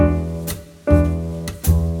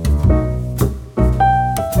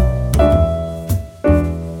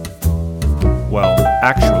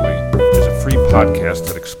podcast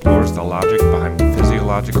that explores the logic behind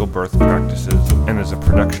physiological birth practices and is a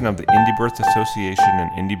production of the Indie Birth Association and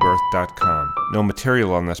indiebirth.com. No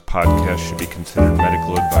material on this podcast should be considered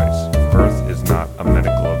medical advice. Birth is not a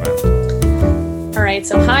medical event. All right,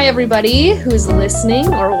 so hi everybody who's listening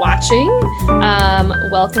or watching.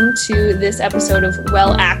 Welcome to this episode of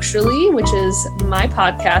Well Actually, which is my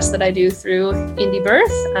podcast that I do through Indie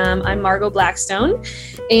Birth. I'm Margot Blackstone,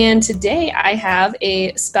 and today I have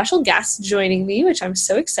a special guest joining me, which I'm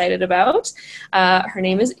so excited about. Her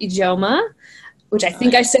name is Ijoma, which I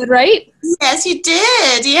think I said right. Yes, you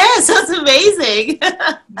did. Yes, that's amazing.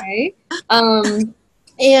 Right.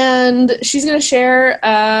 And she's going to share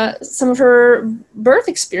some of her birth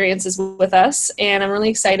experiences with us, and I'm really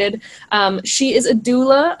excited. She is a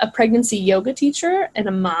doula, a pregnancy yoga teacher, and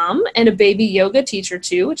a mom, and a baby yoga teacher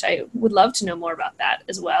too, which I would love to know more about that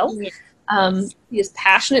as well. Yeah. She is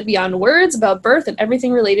passionate beyond words about birth and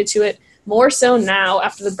everything related to it, more so now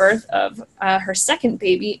after the birth of her second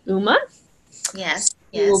baby, Uma. Yes.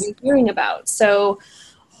 We'll be hearing about. So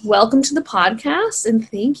welcome to the podcast, and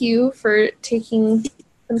thank you for taking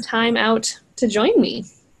some time out to join me.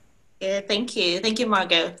 Yeah, thank you. Thank you,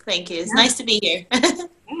 Margot. Thank you. It's nice to be here.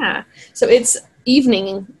 Yeah. So it's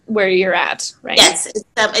evening where you're at, right? Yes,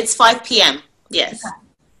 it's 5 p.m. Yes. Okay.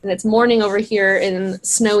 And it's morning over here in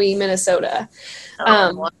snowy Minnesota.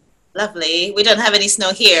 Lovely. We don't have any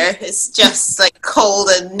snow here. It's just like cold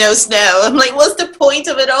and no snow. I'm like, what's the point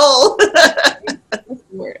of it all?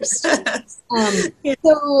 Worst.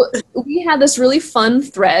 So we had this really fun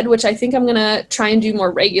thread, which I think I'm going to try and do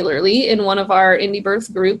more regularly in one of our Indie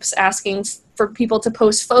Birth groups, asking for people to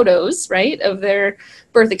post photos, right, of their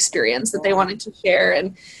birth experience that they wanted to share.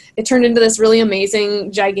 And it turned into this really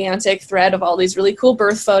amazing, gigantic thread of all these really cool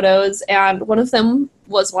birth photos. And one of them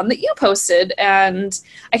was one that you posted. And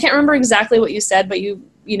I can't remember exactly what you said, but you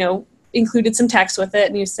included some text with it.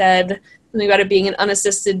 And you said something about it being an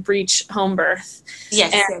unassisted breech home birth.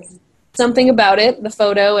 Yes. And something about it, the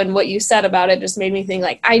photo and what you said about it, just made me think,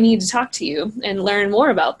 like, I need to talk to you and learn more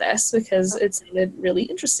about this because it sounded really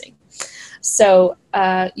interesting. So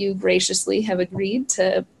you graciously have agreed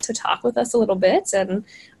to talk with us a little bit, and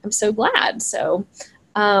I'm so glad. So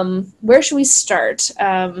where should we start?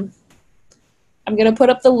 I'm going to put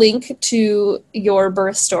up the link to your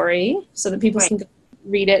birth story so that people can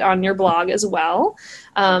read it on your blog as well.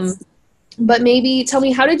 But maybe tell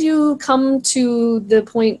me, how did you come to the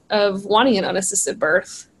point of wanting an unassisted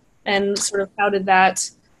birth, and sort of how did that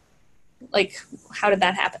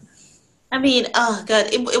happen? I mean, oh God,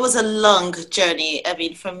 it was a long journey. I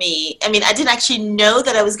mean, for me, I didn't actually know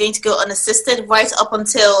that I was going to go unassisted right up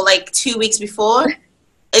until like 2 weeks before,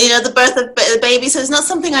 the birth of the baby. So it's not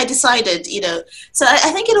something I decided, So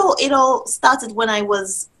I think it all started when I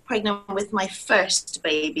was pregnant with my first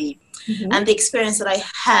baby. Mm-hmm. And the experience that I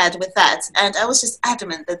had with that, and I was just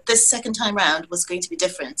adamant that this second time round was going to be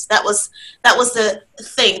different. That was the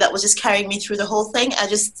thing that was just carrying me through the whole thing. I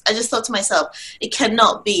just thought to myself, it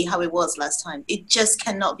cannot be how it was last time. It just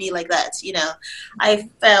cannot be like that. I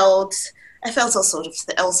felt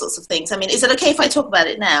all sorts of things. Is it okay if I talk about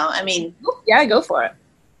it now? Yeah, go for it.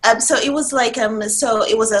 So it was like, it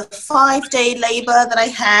was a 5-day labor that I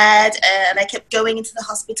had, and I kept going into the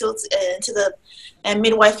hospital, into the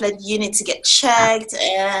midwife-led unit to get checked,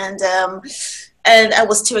 and I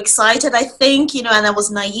was too excited, I think, and I was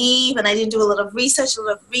naive, and I didn't do a lot of research, a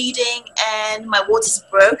lot of reading, and my waters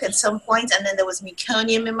broke at some point, and then there was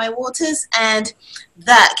meconium in my waters, and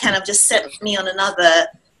that kind of just set me on another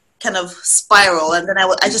kind of spiral, and then I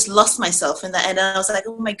just lost myself in that, and I was like,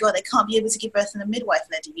 oh my God, I can't be able to give birth in a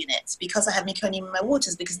midwife-led unit because I have meconium in my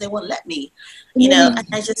waters, because they won't let me,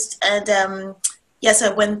 so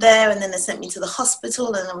I went there, and then they sent me to the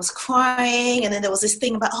hospital, and I was crying, and then there was this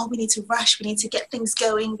thing about, we need to rush, we need to get things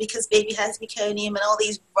going because baby has meconium, and all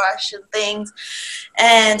these rush and things,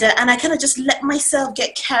 and I kind of just let myself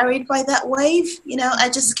get carried by that wave, I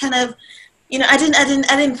just kind of, I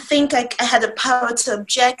didn't think I had the power to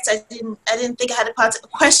object. I didn't think I had the power to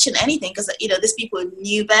question anything because, these people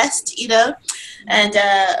knew best, and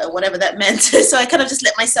whatever that meant. So I kind of just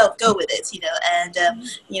let myself go with it, and,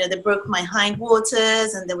 they broke my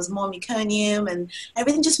hindwaters, and there was more meconium, and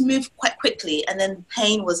everything just moved quite quickly. And then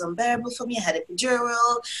pain was unbearable for me. I had a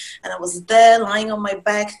epidural, and I was there lying on my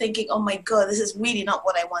back thinking, oh my God, this is really not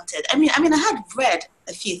what I wanted. I had read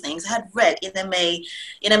a few things. I had read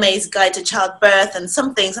Ina May's Guide to Childbirth and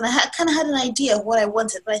some things, and I kind of had an idea of what I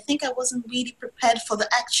wanted, but I think I wasn't really prepared for the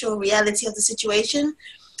actual reality of the situation.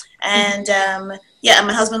 And and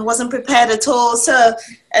my husband wasn't prepared at all. So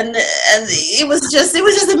and it was just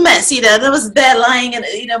a mess. I was there lying, and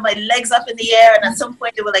my legs up in the air, and at some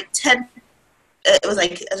point there were like 10 it was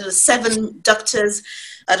like, I don't know, 7 doctors,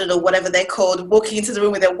 I don't know, whatever they're called, walking into the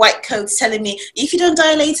room with their white coats telling me, if you don't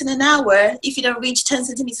dilate in an hour, if you don't reach 10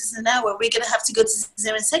 centimeters in an hour, we're going to have to go to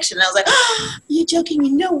cesarean section. And I was like, oh, you're joking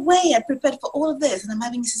me. No way. I prepared for all of this and I'm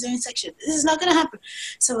having a cesarean section. This is not going to happen.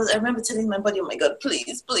 So I remember telling my body, oh my God,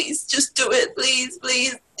 please, please, just do it. Please,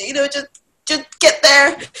 please, just get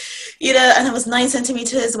there, and it was 9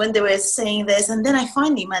 centimeters when they were saying this. And then I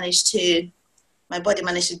finally my body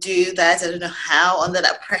managed to do that. I don't know how, under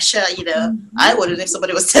that pressure, I wouldn't if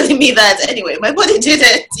somebody was telling me that. Anyway, my body did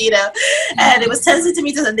it, and it was 10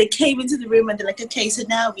 centimeters and they came into the room and they're like, okay, so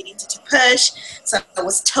now we needed to push. So I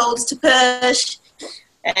was told to push,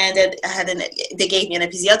 and then they gave me an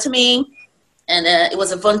episiotomy, and it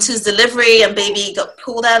was a ventouse delivery, and baby got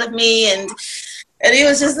pulled out of me, and it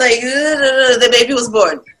was just like, the baby was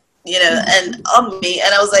born, and on me,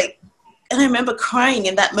 and I was like, and I remember crying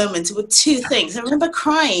in that moment with 2 things. I remember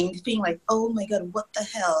crying, being like, oh my God, what the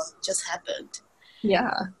hell just happened?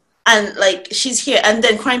 Yeah. And like, she's here. And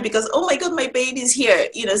then crying because, oh my God, my baby's here.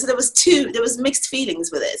 So there was mixed feelings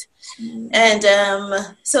with it. And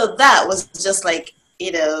so that was just like,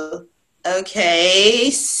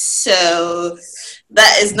 okay, so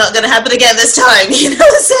that is not going to happen again this time,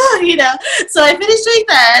 So I finished doing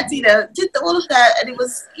that, did all of that. And it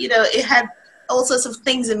was, it had all sorts of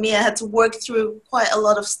things in me. I had to work through quite a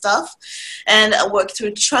lot of stuff, and I worked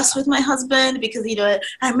through trust with my husband because, I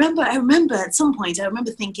remember at some point, I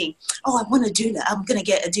remember thinking, oh, I want a doula. I'm going to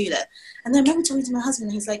get a doula. And then I remember talking to my husband,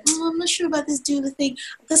 and he's like, I'm not sure about this doula thing,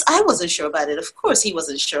 because I wasn't sure about it. Of course he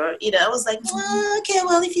wasn't sure. I was like, okay,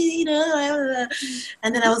 well, if you,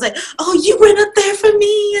 and then I was like, oh, you were not there for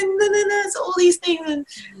me, and so all these things. And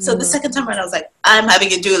so the second time around, I was like, I'm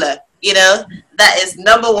having a doula. That is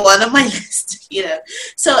number 1 on my list,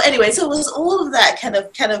 So anyway, so it was all of that kind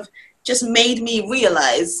of just made me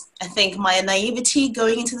realize, I think, my naivety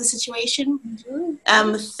going into the situation,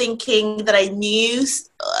 thinking that I knew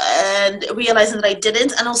and realizing that I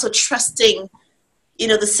didn't, and also trusting,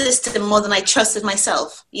 the system more than I trusted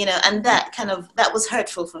myself, and that was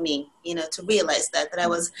hurtful for me, to realize that I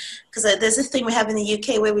was, because there's a thing we have in the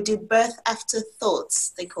UK where we do birth after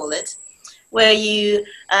thoughts, they call it, where you,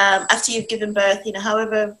 after you've given birth,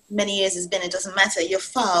 however many years it's been, it doesn't matter, your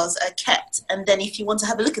files are kept. And then if you want to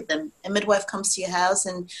have a look at them, a midwife comes to your house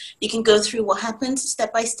and you can go through what happened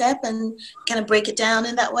step by step and kind of break it down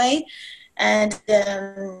in that way. And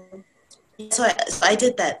so I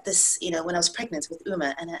did that when I was pregnant with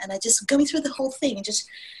Uma, and I just going through the whole thing and just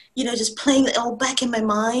playing it all back in my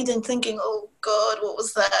mind and thinking, oh God, what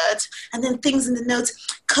was that? And then things in the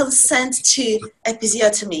notes, consent to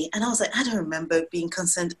episiotomy. And I was like, I don't remember being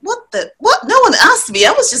consent. What? No one asked me.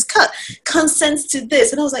 I was just consent to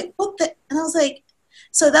this. And I was like, what the? And I was like,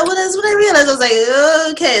 so that was when I realized, I was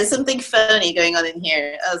like, okay, there's something funny going on in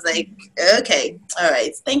here. I was like, okay, all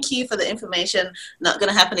right. Thank you for the information. Not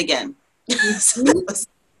going to happen again.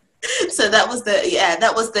 So that was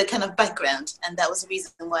the kind of background, and that was the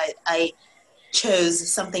reason why I chose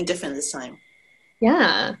something different this time.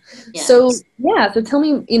 Yeah. So tell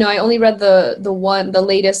me, I only read the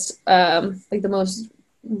latest, like the most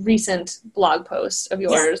recent blog post of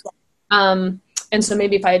yours. Yeah. And so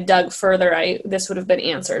maybe if I had dug further, this would have been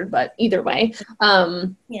answered, but either way.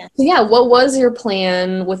 So what was your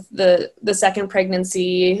plan with the second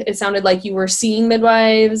pregnancy? It sounded like you were seeing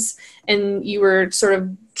midwives and you were sort of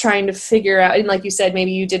trying to figure out, and like you said,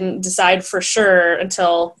 maybe you didn't decide for sure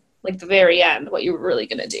until like the very end what you were really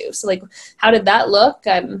going to do. So like, how did that look?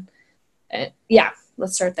 And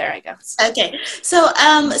let's start there, I guess. Okay. So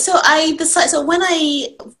I decided, so when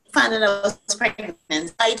I found out I was pregnant,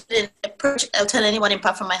 I didn't tell anyone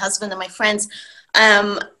apart from my husband and my friends.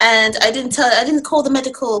 And I didn't call the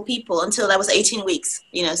medical people until I was 18 weeks,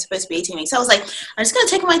 supposed to be 18 weeks. So I was like, I'm just going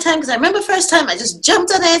to take my time, because I remember first time I just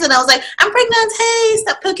jumped on it and I was like, I'm pregnant. Hey,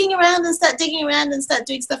 start poking around and start digging around and start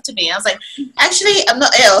doing stuff to me. I was like, actually, I'm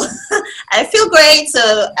not ill. I feel great.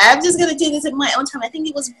 So I'm just going to do this in my own time. I think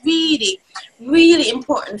it was really, really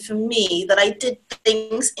important for me that I did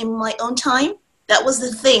things in my own time. That was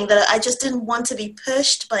the thing, that I just didn't want to be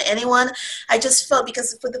pushed by anyone. I just felt,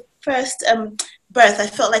 because for the first birth, I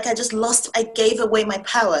felt like I gave away my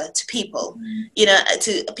power to people,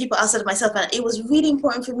 to people outside of myself. And it was really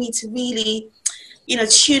important for me to really,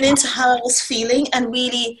 tune into how I was feeling and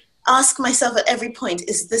really ask myself at every point,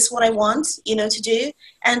 is this what I want, to do?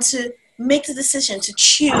 And to make the decision to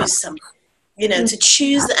choose something. to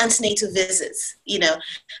choose the antenatal visits,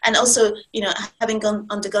 and also, having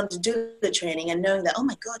undergone the doula training and knowing that, oh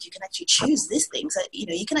my God, you can actually choose these things.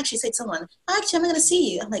 You can actually say to someone, actually, I'm not going to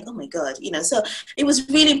see you. I'm like, oh my God, so it was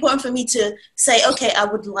really important for me to say, okay, I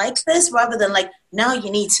would like this, rather than like, now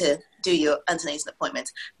you need to do your antenatal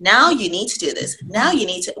appointment. Now you need to do this. Now you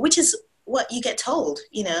need to, which is what you get told,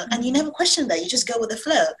 and you never question that. You just go with the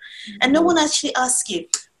flow. And no one actually asks you,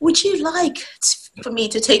 would you like for me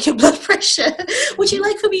to take your blood pressure? Would you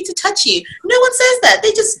like for me to touch you? No one says that.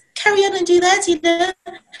 They just carry on and do that, It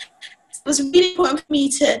was really important for me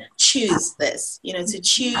to choose this, to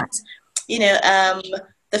choose,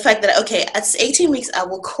 the fact that, okay, at 18 weeks, I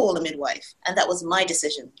will call a midwife. And that was my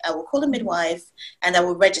decision. I will call a midwife and I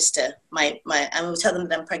will register I will tell them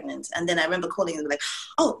that I'm pregnant. And then I remember calling them like,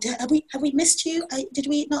 oh, have we missed you? Did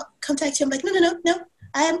we not contact you? I'm like, no.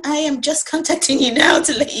 I am just contacting you now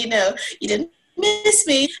to let you know you didn't miss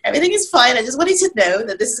me. Everything is fine. I just wanted to know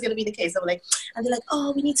that this is going to be the case. I'm like, and they're like,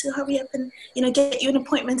 oh, we need to hurry up and, get you an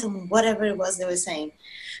appointment and whatever it was they were saying.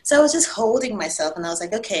 So I was just holding myself and I was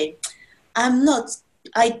like, okay,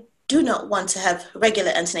 I do not want to have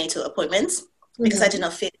regular antenatal appointments because I did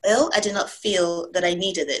not feel ill. I did not feel that I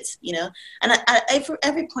needed it, And at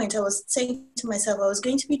every point I was saying to myself, I was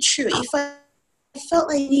going to be true. If I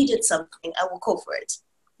felt I needed something, I will call for it,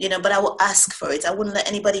 but I will ask for it. I wouldn't let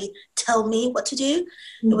anybody tell me what to do.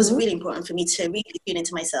 It was really important for me to really tune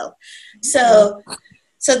into myself. So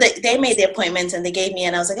they made the appointment and they gave me,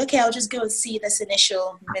 and I was like, okay, I'll just go and see this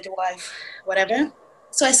initial midwife, whatever.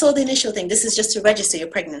 So I saw the initial thing. This is just to register your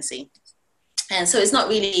pregnancy. And so it's not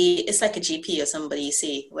really, it's like a GP or somebody you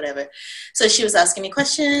see, whatever. So she was asking me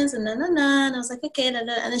questions and and I was like, okay, and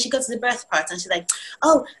then she got to the birth part and she's like,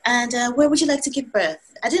 oh, and where would you like to give birth?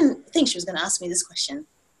 I didn't think she was going to ask me this question.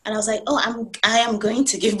 And I was like, oh, I am going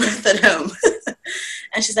to give birth at home.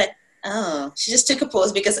 And she's like, oh, she just took a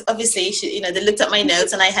pause because obviously she, they looked at my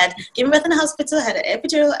notes and I had given birth in the hospital, I had an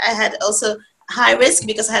epidural, I had also high risk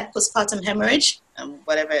because I had postpartum hemorrhage,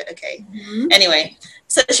 whatever. Okay. Anyway,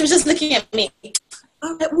 so she was just looking at me.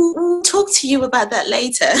 All right, we'll talk to you about that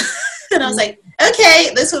later. And I was like,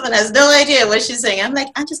 okay, this woman has no idea what she's saying. I'm like,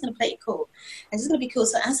 I'm just going to play it cool. I'm just going to be cool.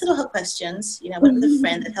 So I answered all her questions. I went with a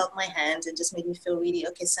friend that held my hand and just made me feel really,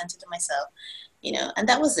 okay, centered in myself, and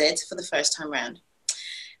that was it for the first time round.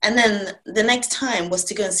 And then the next time was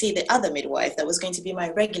to go and see the other midwife that was going to be my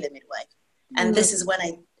regular midwife. And this is when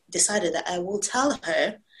I decided that I will tell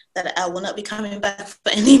her that I will not be coming back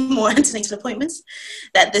for any more antenatal appointments,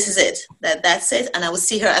 that this is it, that's it, and I will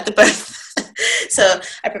see her at the birth. So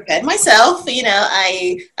I prepared myself,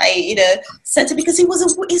 I sent it because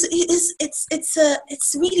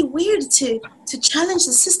it's really weird to challenge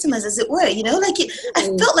the system as it were, I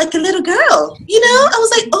felt like a little girl, I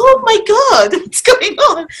was like, oh my God, what's going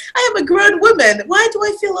on? I am a grown woman. Why do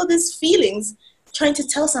I feel all these feelings trying to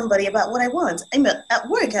tell somebody about what I want? I mean, at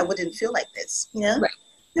work, I wouldn't feel like this, Right.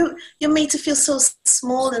 You're made to feel so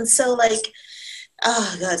small and so like,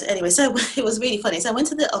 oh God. Anyway, so it was really funny. So I went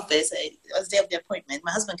to the office. It was the day of the appointment.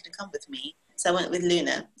 My husband couldn't come with me. So I went with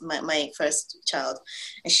Luna, my first child,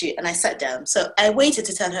 and I sat down. So I waited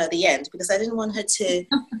to tell her at the end because I didn't want her to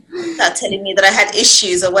start telling me that I had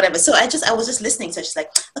issues or whatever. So I was just listening. So she's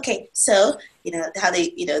like, okay, so, how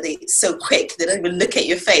they so quick, they don't even look at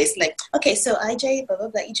your face. Like, okay, so IJ, blah, blah,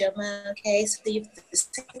 blah, Ijoma, okay, so you've the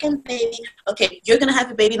second baby. Okay, you're going to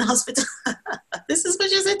have a baby in the hospital. This is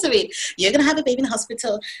what she said to me. You're going to have a baby in the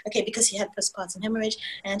hospital, okay, because you had postpartum hemorrhage.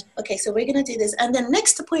 And, okay, so we're going to do this. And then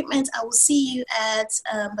next appointment, I will see you at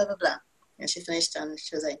blah, blah, blah. And she finished and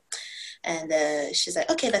she was like, she's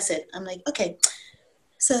like, okay, that's it. I'm like, okay.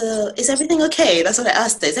 So is everything okay? That's what I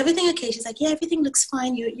asked her. Is everything okay? She's like, yeah, everything looks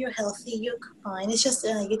fine. You're healthy. You're fine. It's just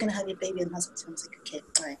you're going to have your baby in the hospital. I was like, okay,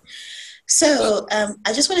 all right. So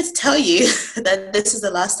I just wanted to tell you that this is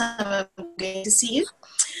the last time I'm going to see you,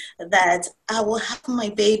 that I will have my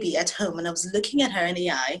baby at home. And I was looking at her in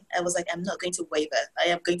the eye. I was like, I'm not going to waver. I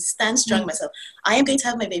am going to stand strong myself. I am going to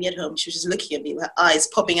have my baby at home. She was just looking at me with her eyes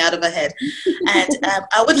popping out of her head. And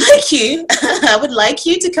I would like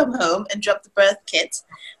you to come home and drop the birth kit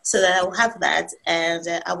so that I will have that. And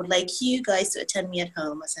I would like you guys to attend me at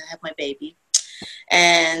home as I have my baby.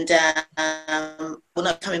 And we're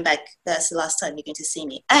not coming back. That's the last time you're going to see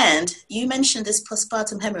me. And you mentioned this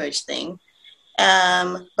postpartum hemorrhage thing.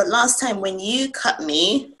 But last time when you cut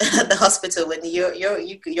me at the hospital, when your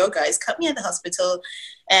guys cut me at the hospital,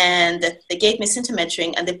 and they gave me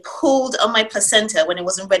symptometry and they pulled on my placenta when it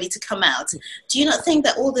wasn't ready to come out. Do you not think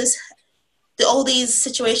that all these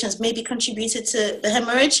situations maybe contributed to the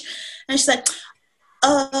hemorrhage? And she's like,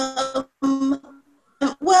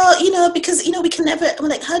 well, well, because, we can never, I'm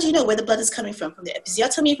like, how do you know where the blood is coming from the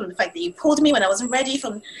episiotomy, from the fact that you pulled me when I wasn't ready,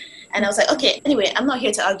 and I was like, okay, anyway, I'm not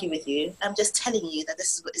here to argue with you. I'm just telling you that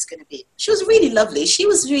this is what it's going to be. She was really lovely. She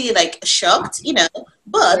was really, like, shocked,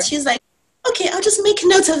 but she's like, okay, I'll just make a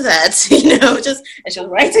note of that, and she was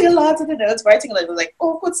writing a lot of the notes, writing a lot, it was like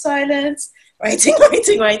awkward silence, writing.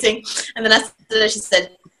 And then after that, she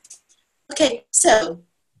said, okay, so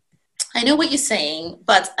I know what you're saying,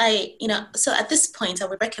 but so at this point, I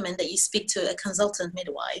would recommend that you speak to a consultant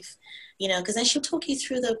midwife, because then she'll talk you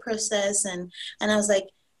through the process. And I was like,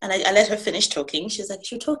 and I let her finish talking. She was like,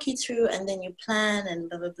 she'll talk you through, and then you plan and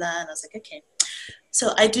blah, blah, blah. And I was like, okay.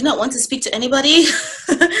 So I do not want to speak to anybody.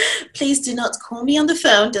 Please do not call me on the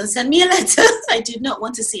phone. Don't send me a letter. I do not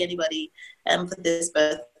want to see anybody for this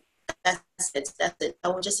birth. That's it. I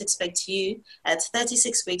will just expect you at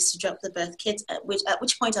 36 weeks to drop the birth kit, at which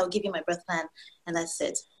point I'll give you my birth plan, and that's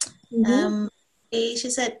it. Mm-hmm. She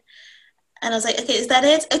said, and I was like, okay, is that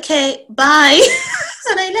it? Okay, bye.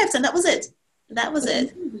 And I left, and that was it.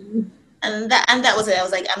 Mm-hmm. And that was it. I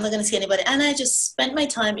was like, I'm not going to see anybody. And I just spent my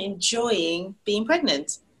time enjoying being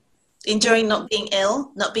pregnant, enjoying not being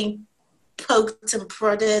ill, not being poked and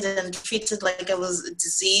prodded and treated like I was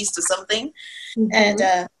diseased or something. Mm-hmm.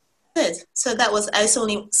 And good. So that was, I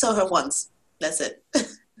only saw her once. That's it.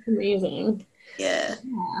 Amazing. Yeah.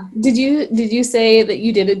 Did you say that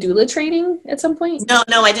you did a doula training at some point?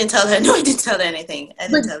 No, I didn't tell her. No, I didn't tell her anything. I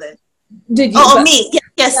didn't tell her. Did you? Oh, me?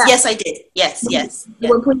 Yes, I did. Yes. At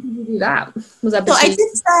what point did you do that? Was that? So I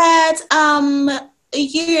did that a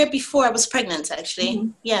year before I was pregnant, actually. Mm-hmm.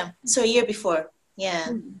 Yeah. So a year before. Yeah.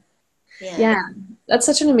 Mm-hmm. Yeah. That's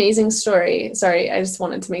such an amazing story. Sorry, I just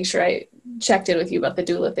wanted to make sure I checked in with you about the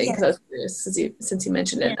doula thing because I was curious since you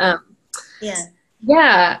mentioned it.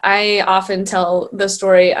 Yeah, I often tell the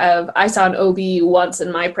story of I saw an OB once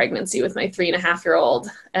in my pregnancy with my 3.5-year-old,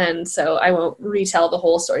 and so I won't retell the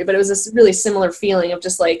whole story, but it was this really similar feeling of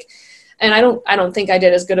just like, and I don't think I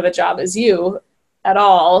did as good of a job as you at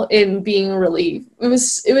all in being really, it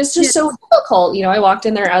was just so difficult. I walked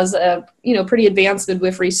in there as a, pretty advanced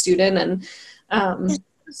midwifery student, and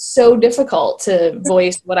so difficult to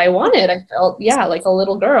voice what I wanted. I felt, like a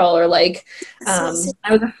little girl, or like I was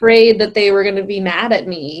afraid that they were going to be mad at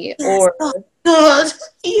me, or God,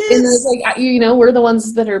 yes. And it was like, we're the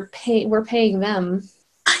ones that are we're paying them.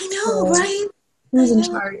 I know, right? Who's in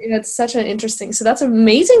charge? It's such an interesting. So that's an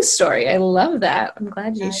amazing story. I love that. I'm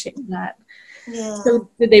glad you shared that. Yeah. So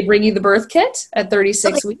did they bring you the birth kit at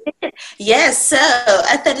 36 weeks? Yes. So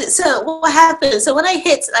what happened? So when I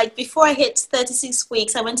hit, before I hit 36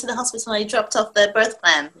 weeks, I went to the hospital and I dropped off the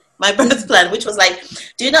my birth plan, which was like,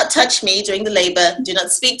 do not touch me during the labor. Do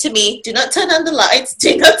not speak to me. Do not turn on the lights.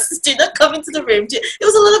 Do not come into the room. It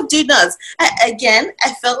was a lot of do nots.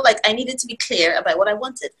 I felt like I needed to be clear about what I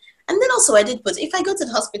wanted. And then also I did put, if I go to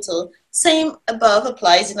the hospital, same above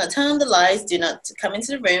applies. Do not turn on the lights. Do not come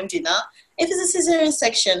into the room. Do not. If it's a cesarean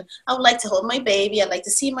section, I would like to hold my baby. I'd like to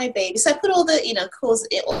see my baby. So I put all the,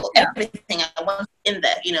 everything I want in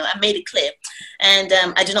there. I made it clear. And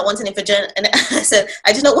I do not want any vagina. And I said,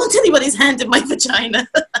 I do not want anybody's hand in my vagina.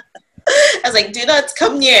 I was like, do not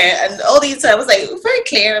come near. And all these, I was like, very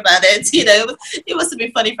clear about it. It must have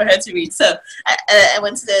been funny for her to read. So I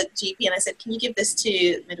went to the GP and I said, can you give this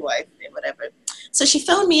to midwife or whatever? So she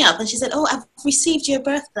phoned me up and she said, oh, I've received your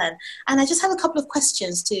birth plan. And I just have a couple of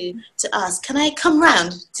questions to ask. Can I come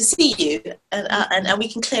round to see you? And we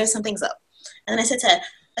can clear some things up. And then I said to her,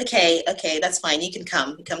 okay, that's fine. You can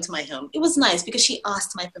come to my home. It was nice because she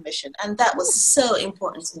asked my permission. And that was so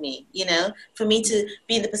important to me, for me to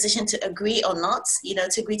be in the position to agree or not,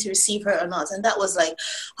 to agree to receive her or not. And that was like,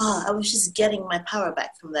 I was just getting my power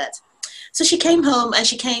back from that. So she came home and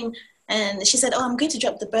she said, oh, I'm going to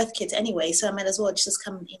drop the birth kit anyway, so I might as well just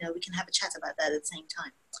come, we can have a chat about that at the same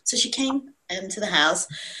time. So she came to the house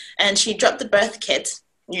and she dropped the birth kit,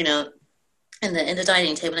 in the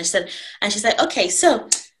dining table. And she said, okay, so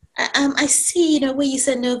I see, where you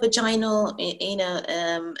said no vaginal,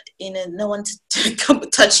 no one to come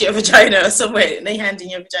touch your vagina or somewhere, no hand in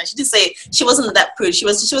your vagina. She didn't say, she wasn't that prude. She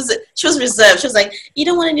was reserved. She was like, you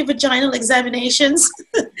don't want any vaginal examinations?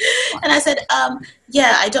 And I said,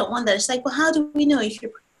 yeah, I don't want that. She's like, well, how do we know if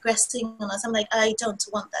you're progressing or not? I'm like, I don't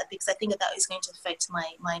want that because I think that is going to affect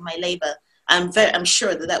my labor. I'm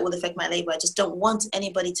sure that will affect my labor. I just don't want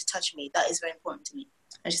anybody to touch me. That is very important to me.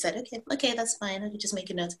 And she said, okay, that's fine. I can just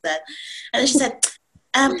make a note of that. And then she said,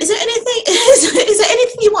 is there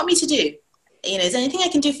anything you want me to do? Is there anything I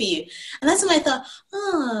can do for you? And that's when I thought,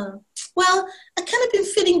 well, I kind of been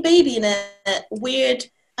feeling baby in a weird,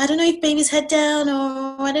 I don't know if baby's head down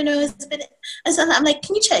or I don't know. It's been, and so I'm like,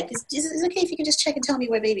 can you check? Is it okay if you can just check and tell me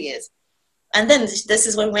where baby is? And then this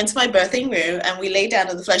is when we went to my birthing room and we lay down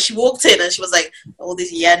on the floor. She walked in and she was like, all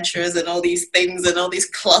these yantras and all these things and all these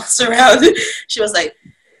cloths around. She was like,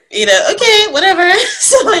 okay, whatever.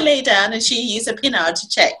 So I lay down and she used a pinard to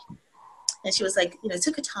check. And she was like, it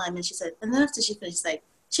took her time. And she said, and then after she finished, she's like,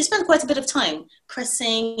 she spent quite a bit of time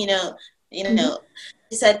pressing, She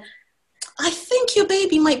said, I think your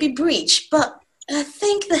baby might be breech, but I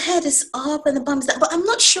think the head is up and the bum is down. But I'm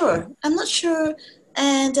not sure.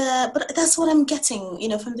 And but that's what I'm getting,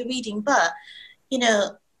 from the reading. But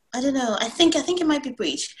I don't know. I think it might be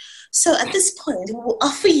breech. So at this point, we'll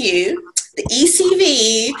offer you the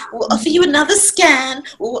ECV. We'll offer you another scan.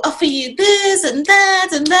 We'll offer you this and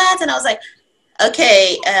that and that. And I was like,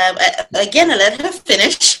 okay. Again, I let her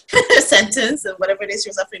finish her sentence and whatever it is she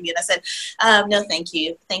was offering me. And I said, no, thank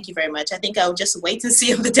you. Thank you very much. I think I'll just wait and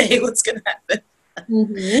see on the day what's going to happen.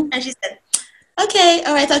 Mm-hmm. And she said, okay,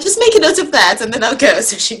 all right, I'll just make a note of that and then I'll go.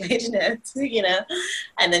 So she made a note,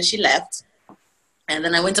 and then she left. And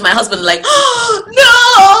then I went to my husband like, oh,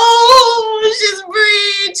 no, she's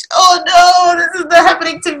breech. Oh, no, this is not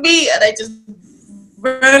happening to me. And I just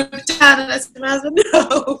broke down and I said to my husband,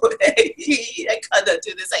 no way, I cannot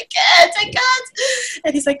do this. I can't.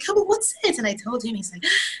 And he's like, come on, what's it? And I told him, he's like,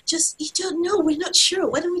 you don't know. We're not sure.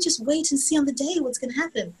 Why don't we just wait and see on the day what's going to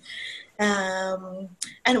happen? And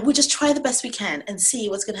we'll just try the best we can and see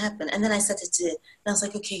what's going to happen. And then I said it to, and I was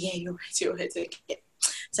like, okay, yeah, you're right, okay.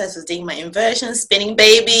 So I was doing my inversions, spinning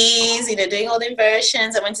babies, doing all the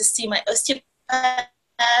inversions. I went to see my osteopath,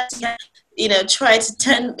 try to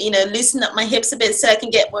turn, loosen up my hips a bit so I can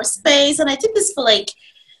get more space. And I did this for like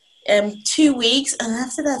 2 weeks. And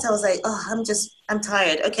after that, I was like, oh, I'm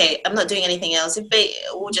tired. Okay, I'm not doing anything else.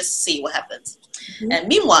 We'll just see what happens. Mm-hmm. And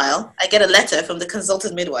meanwhile, I get a letter from the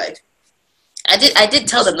consultant midwife. I did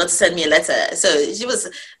tell them not to send me a letter.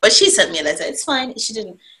 But she sent me a letter. It's fine. She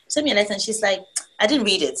didn't send me a letter. And she's like, I didn't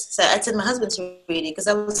read it. So I said my husband to read it because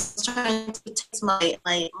I was trying to protect my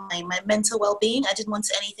mental well-being. I didn't want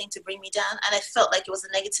anything to bring me down. And I felt like it was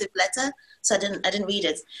a negative letter. So I didn't read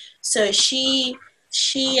it. So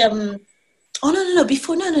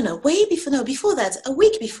before that, a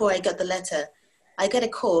week before I got the letter, I got a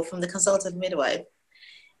call from the consultant midwife.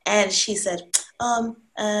 And she said,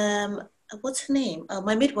 what's her name?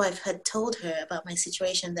 My midwife had told her about my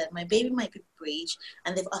situation, that my baby might be breech,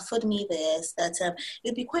 and they've offered me this, that it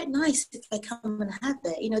would be quite nice if I come and have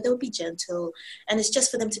it. They would be gentle, and it's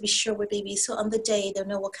just for them to be sure where baby is. So on the day, they'll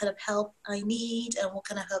know what kind of help I need and what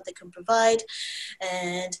kind of help they can provide,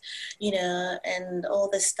 and and all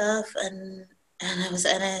this stuff. And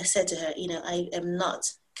I said to her, I am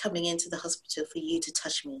not coming into the hospital for you to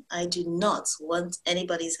touch me. I do not want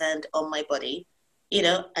anybody's hand on my body.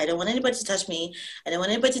 I don't want anybody to touch me. I don't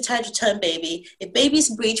want anybody to try to turn baby. If baby's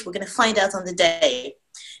breech, we're going to find out on the day.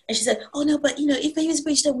 And she said, oh, no, but, if baby's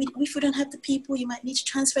breech, then if we don't have the people, you might need to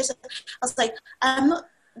transfer. So I was like,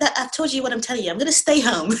 I've told you what I'm telling you. I'm going to stay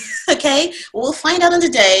home, okay? We'll find out on the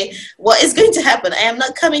day what is going to happen. I am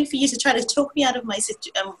not coming for you to try to talk me out of my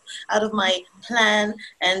plan.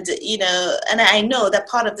 And, and I know that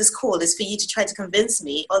part of this call is for you to try to convince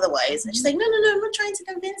me otherwise. And she's like, no, I'm not trying to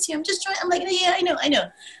convince you. I'm just trying. I'm like, yeah, I know.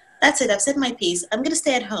 That's it. I've said my piece. I'm going to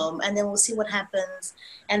stay at home and then we'll see what happens.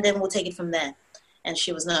 And then we'll take it from there. And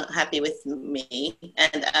she was not happy with me,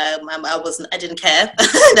 and I didn't care.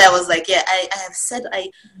 And I was like, yeah, I said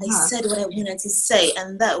what I wanted to say,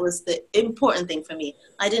 and that was the important thing for me.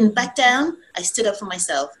 I didn't back down. I stood up for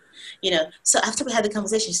myself, So after we had the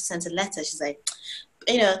conversation, she sent a letter. She's like,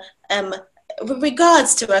 with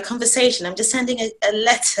regards to our conversation, I'm just sending a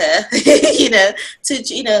letter, and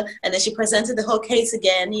then she presented the whole case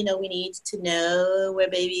again. We need to know where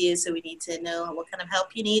baby is, so we need to know what kind of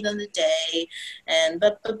help you need on the day, and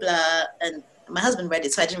blah, blah, blah. And my husband read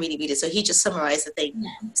it, so I didn't really read it. So he just summarized the thing.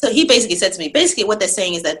 Yeah. So he basically said to me, what they're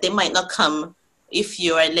saying is that they might not come if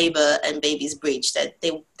you're in labor and baby's breech, that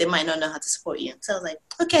they might not know how to support you. So I was like,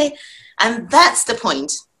 okay. And that's the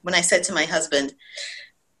point when I said to my husband,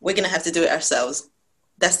 we're going to have to do it ourselves.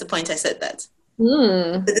 That's the point I said that.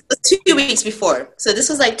 This was 2 weeks before. So this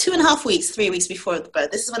was like 2.5 weeks, 3 weeks before the birth.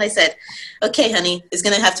 This is when I said, okay, honey, it's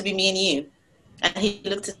going to have to be me and you. And he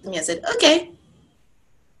looked at me and said, okay.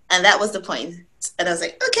 And that was the point. And I was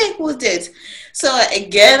like, okay, we'll do it. So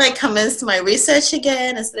again, I commenced my research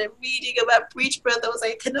again. I started reading about breech birth. I was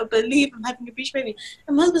like, I cannot believe I'm having a breech baby.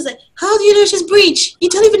 And my husband's like, how do you know she's breech? You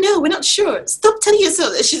don't even know. We're not sure. Stop telling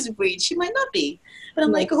yourself that she's breech. She might not be. But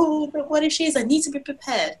I'm like, oh, but what if she is? I need to be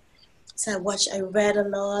prepared. So I read a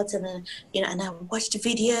lot, and then, and I watched a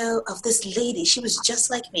video of this lady. She was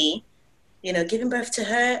just like me, giving birth to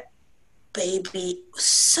her baby.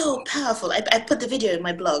 So powerful. I put the video in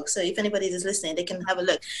my blog, so if anybody is listening, they can have a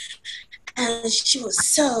look. And she was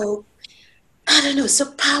so, I don't know,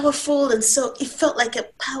 so powerful, and so it felt like a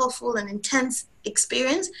powerful and intense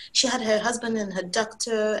experience. She had her husband and her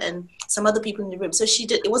doctor and some other people in the room. So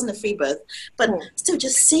it wasn't a free birth, but still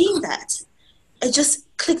just seeing that, it just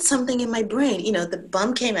clicked something in my brain. The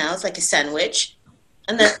bum came out like a sandwich,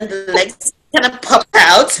 and then the legs kind of popped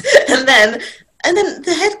out, and then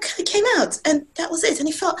the head came out, and that was it. And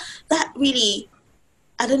it felt that really,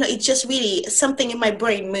 I don't know, it just really, something in my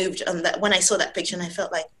brain moved on that when I saw that picture, and I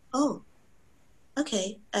felt like, oh,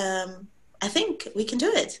 okay, I think we can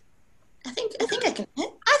do it. I think I can.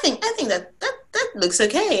 I think that looks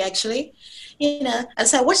okay, actually. And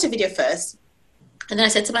so I watched the video first, and then I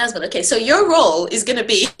said to my husband, okay, so your role is going to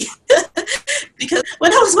be, because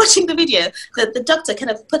when I was watching the video, the doctor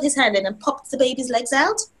kind of put his hand in and popped the baby's legs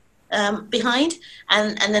out behind,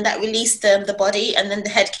 and then that released the body, and then the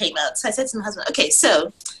head came out. So I said to my husband, okay,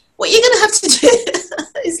 so what you're going to have to do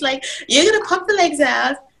is like, you're going to pop the legs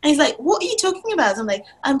out. And he's like, what are you talking about? I'm like,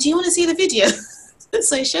 do you want to see the video?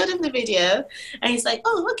 So I showed him the video, and he's like,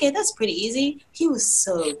 oh, okay, that's pretty easy. He was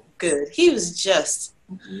so good. He was just,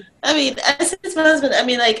 I mean, I said to my husband, I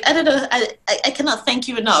mean, like, I don't know, I cannot thank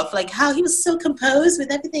you enough, like how he was so composed with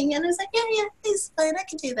everything. And I was like, yeah, it's fine, I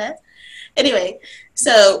can do that. Anyway,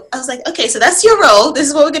 so I was like, okay, so that's your role. This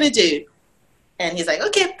is what we're going to do. And he's like,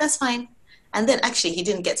 okay, that's fine. And then actually he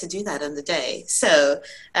didn't get to do that on the day. So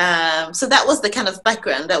so that was the kind of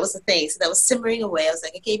background. That was the thing. So that was simmering away. I was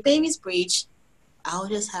like, okay, baby's breech. I'll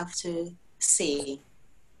just have to see.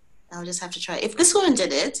 I'll just have to try. If this woman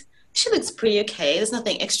did it, she looks pretty okay. There's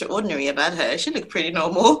nothing extraordinary about her. She looked pretty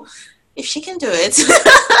normal. If she can do it.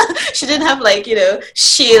 She didn't have like,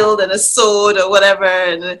 shield and a sword or whatever.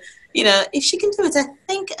 And, if she can do it, I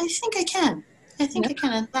think I can. I think I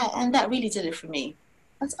can. And that really did it for me.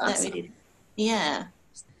 That's awesome. That really, yeah.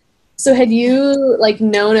 So had you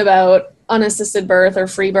known about unassisted birth or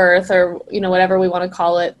free birth or, whatever we want to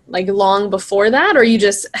call it, long before that, or you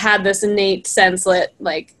just had this innate sense that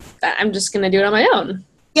I'm just going to do it on my own?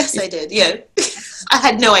 Yes, I did. Yeah. I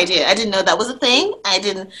had no idea. I didn't know that was a thing. I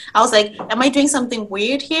was like, am I doing something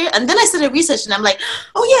weird here? And then I started researching, and I'm like,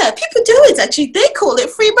 oh yeah, people do it actually. They call it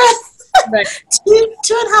free birth. Right.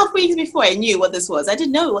 2.5 weeks before I knew what this was. I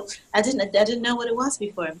didn't know. I didn't know what it was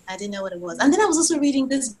before. I didn't know what it was. And then I was also reading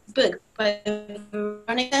this book by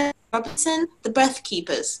Veronica Robinson, The Birth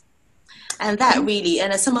Keepers, and that really,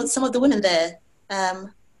 and some of the women there.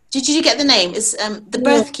 Did you get the name? It's The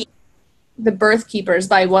Birth Keepers. The Birth Keepers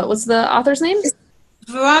by what was the author's name? It's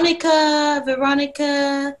Veronica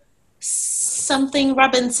something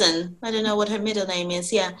Robinson. I don't know what her middle name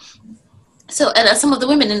is. Yeah. So, and some of the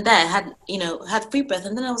women in there had free birth,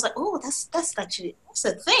 and then I was like, oh, that's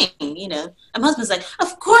a thing, And my husband's like,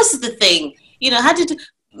 of course it's the thing, how did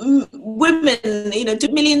women,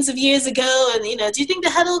 do millions of years ago, and do you think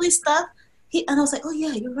they had all this stuff? And I was like, oh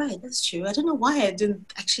yeah, you're right, that's true. I don't know why I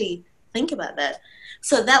didn't actually think about that.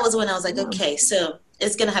 So that was when I was like, okay, so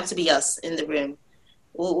it's gonna have to be us in the room.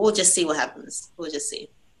 We'll just see what happens. We'll just see.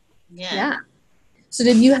 Yeah. So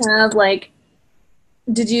did you have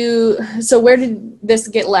so where did this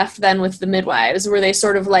get left then with the midwives? Were they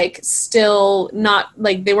sort of still not,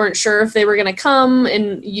 they weren't sure if they were going to come,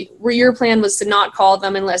 and your plan was to not call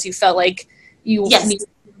them unless you felt like you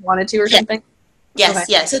wanted to or something? Yes, okay.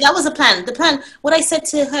 Yeah. So that was the plan. What I said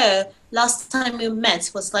to her last time we met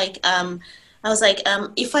was I was like, I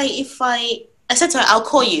said to her, I'll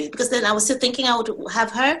call you, because then I was still thinking I would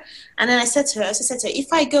have her. And then I said to her,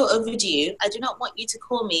 if I go over to you, I do not want you to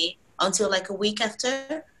call me until a week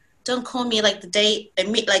after. Don't call me the day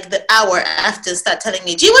and meet the hour after, start telling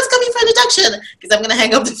me, G, what's coming for induction? Because I'm going to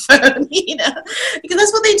hang up the phone, because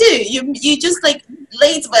that's what they do. You just late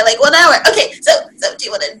by 1 hour. Okay, so do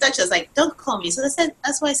you want an induction? I was like, don't call me. So that's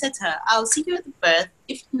why I said to her, I'll see you at the birth.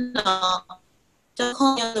 If not, don't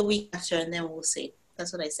call me on the week after, and then we'll see.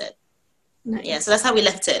 That's what I said. Nice. Yeah, so that's how we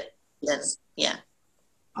left it then. Yeah.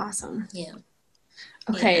 Awesome. Yeah.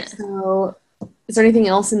 Okay, yeah. So is there anything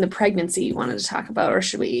else in the pregnancy you wanted to talk about, or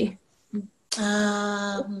should we?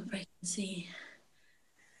 Pregnancy.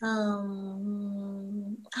 I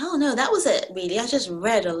don't know. That was it, really. I just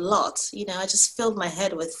read a lot. I just filled my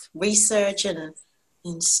head with research and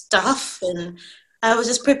stuff, and I was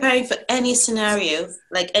just preparing for any scenario,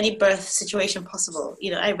 any birth situation possible.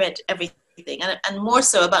 I read everything. And more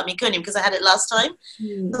so about meconium, because I had it last time.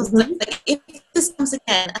 Mm-hmm. So I was if this comes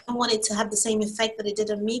again, I don't want it to have the same effect that it did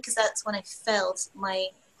on me, because that's when I felt my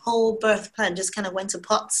whole birth plan just kind of went to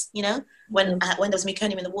pots, you know, when there was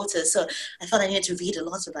meconium in the water. So I felt I needed to read a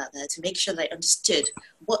lot about that to make sure that I understood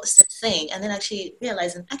what's the thing, and then actually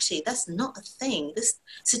realizing, actually, that's not a thing. This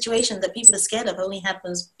situation that people are scared of only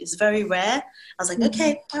happens, is very rare. I was like,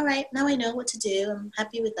 okay, all right, now I know what to do. I'm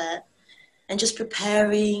happy with that. And just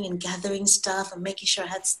preparing and gathering stuff and making sure I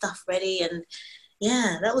had stuff ready. And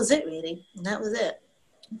yeah, that was it, really. And that was it.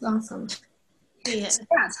 That's awesome. Yeah. So,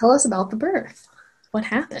 yeah, tell us about the birth. What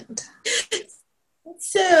happened?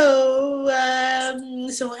 So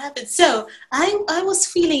what happened? So I was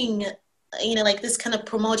feeling, you know, like this kind of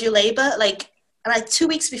primordial labor, like 2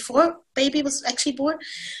 weeks before baby was actually born.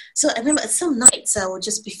 So I remember some nights I would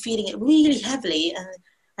just be feeling it really heavily,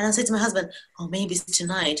 and I said to my husband, oh, maybe it's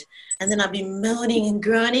tonight. And then I'd be moaning and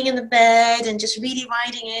groaning in the bed and just really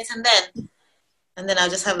riding it. And then I'll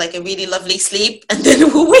just have like a really lovely sleep. And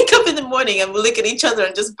then we'll wake up in the morning and we'll look at each other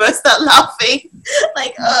and just burst out laughing.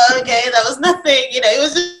 Like, oh, okay, that was nothing. You know, it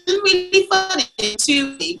was just really funny.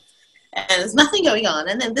 2 weeks. And there's nothing going on.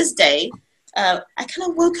 And then this day, I kind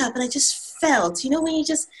of woke up and I just felt, you know, when you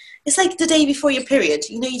just, it's like the day before your period,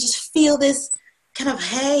 you know, you just feel this kind of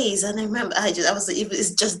haze. And I remember,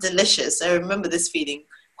 it's just delicious. I remember this feeling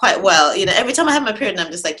quite well. You know, every time I have my period,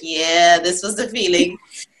 I'm just like, yeah, this was the feeling.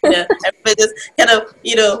 You know, everybody just kind of,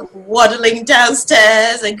 you know, waddling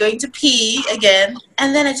downstairs and going to pee again.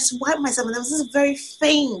 And then I just wiped myself, and there was this very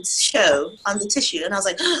faint show on the tissue. And I was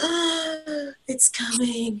like, oh, it's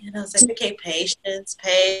coming. And I was like, okay, patience,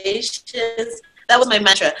 patience. That was my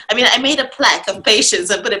mantra. I mean, I made a plaque of patience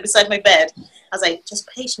and put it beside my bed. I was like, just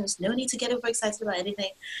patience, no need to get overexcited about anything.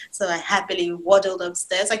 So I happily waddled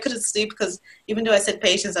upstairs. I couldn't sleep because even though I said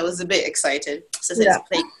patience, I was a bit excited. So I said,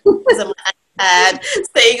 because I'm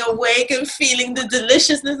staying awake and feeling the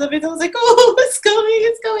deliciousness of it. I was like, oh, it's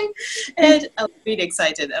going. And I was really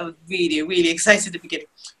excited. I was really, really excited at the beginning.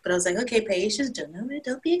 But I was like, okay, patience, don't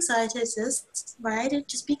be excited. Just ride it,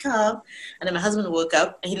 just be calm. And then my husband woke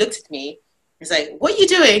up and he looked at me. He's like, what are you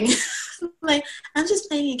doing? I'm like, I'm just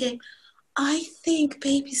playing a game. I think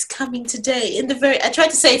baby's coming today. I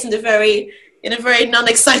tried to say it in a very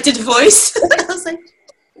non-excited voice. I was like,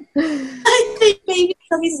 I think baby's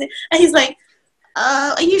coming today. And he's like,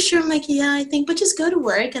 are you sure? I'm like, yeah, I think, but just go to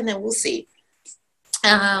work and then we'll see.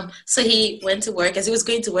 So he went to work. As he was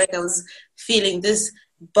going to work, I was feeling this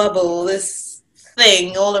bubble, this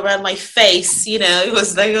thing all around my face, you know. It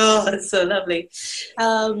was like, oh, it's so lovely.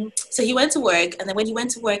 So he went to work, and then when he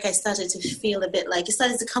went to work, I started to feel a bit like it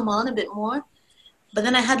started to come on a bit more. But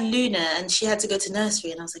then I had Luna, and she had to go to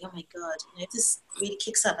nursery, and I was like, oh my god, you know, if this really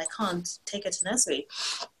kicks up, I can't take her to nursery.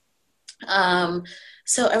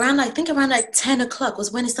 So around 10 o'clock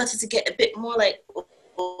was when it started to get a bit more like,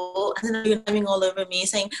 and then you're coming all over me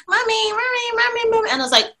saying, mommy. And I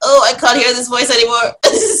was like, oh, I can't hear this voice anymore.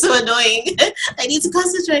 This is so annoying. I need to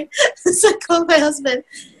concentrate. So I called my husband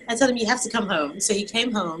and told him, you have to come home. So he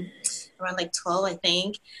came home around 12, I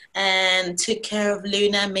think, and took care of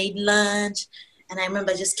Luna, made lunch. And I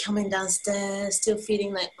remember just coming downstairs, still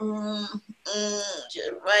feeling like,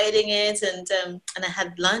 just riding it. And I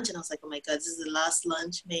had lunch, and I was like, oh my God, this is the last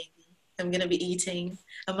lunch, maybe. I'm going to be eating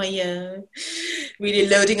on my own, really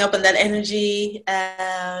loading up on that energy.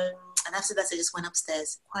 And after that, I just went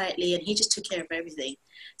upstairs quietly, and he just took care of everything.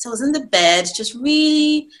 So I was in the bed, just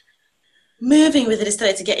really moving with it. It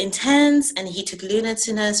started to get intense, and he took Luna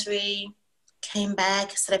to nursery, came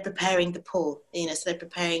back, started preparing the pool, doing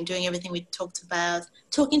everything we talked about,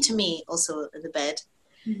 talking to me also in the bed.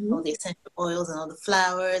 Mm-hmm. All the essential oils and all the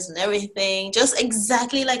flowers and everything, just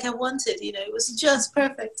exactly like I wanted. You know, it was just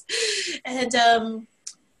perfect. And then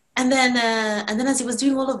as he was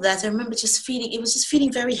doing all of that, I remember it was just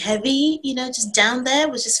feeling very heavy. You know, just down there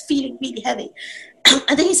was just feeling really heavy.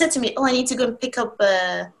 And then he said to me, "Oh, I need to go and pick up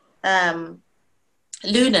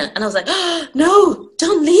Luna." And I was like, oh, "No,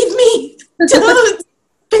 don't leave me! Don't!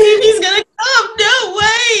 Baby's gonna come! No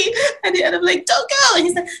way!" And I'm like, "Don't go!" And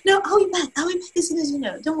he's like, "No, I'll be back as soon as you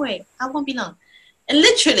know. Don't worry, I won't be long." And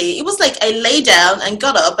literally, it was like I lay down and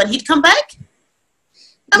got up, and he'd come back.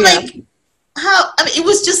 I'm like, how? I mean, it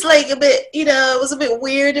was just like a bit, you know, it was a bit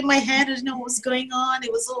weird in my head. I didn't know what was going on.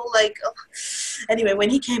 It was all like, oh. Anyway, when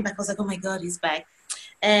he came back, I was like, oh my God, he's back.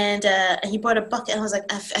 And he brought a bucket, and I was like,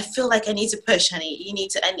 I feel like I need to push, honey. You need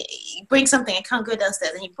to bring something. I can't go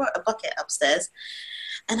downstairs. And he brought a bucket upstairs.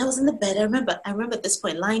 And I was in the bed. I remember at this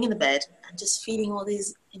point lying in the bed and just feeling all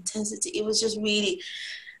this intensity. It was just really,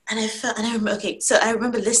 and I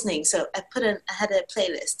remember listening. So I had a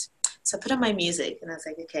playlist. So I put on my music, and I was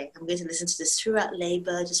like, okay, I'm going to listen to this throughout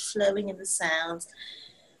labor, just flowing in the sounds.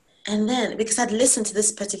 And then, because I'd listened to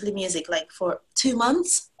this particular music like for 2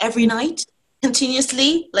 months, every night,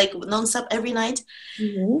 continuously, like non-stop every night,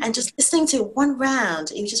 Mm-hmm. and just listening to one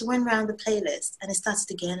round. It just went round the playlist, and it started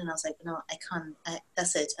again, and I was like, no, I can't.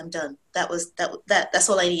 That's it. I'm done. That's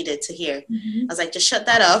all I needed to hear. Mm-hmm. I was like, just shut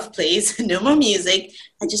that off, please. No more music.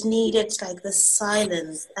 I just needed like the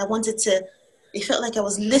silence. I wanted to. It felt like I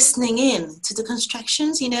was listening in to the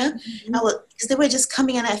contractions, you know. Mm-hmm. Because they were just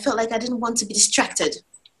coming, and I felt like I didn't want to be distracted.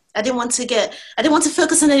 I didn't want to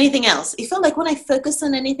focus on anything else. It felt like when I focused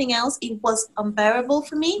on anything else, it was unbearable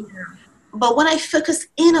for me. But when I focused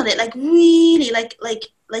in on it, like really, like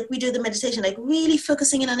we do the meditation, like really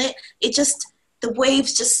focusing in on it, it just, the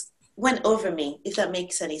waves just went over me, if that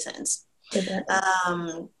makes any sense.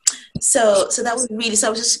 So that was really, so I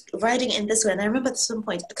was just riding in this way. And I remember at some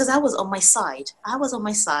point, because I was on my side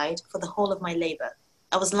for the whole of my labor.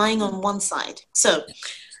 I was lying on one side. So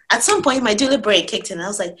at some point, my doula brain kicked in. And I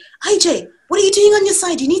was like, IJ, what are you doing on your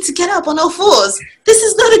side? You need to get up on all fours. This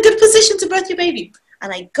is not a good position to birth your baby.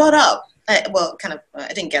 And I got up. I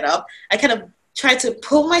didn't get up. I kind of tried to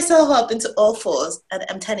pull myself up into all fours. And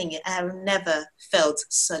I'm telling you, I have never felt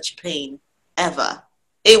such pain, ever.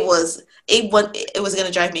 It was going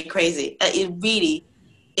to drive me crazy.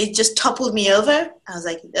 It just toppled me over. I was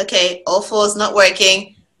like, okay, all fours not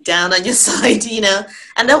working, down on your side, you know.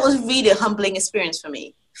 And that was really a humbling experience for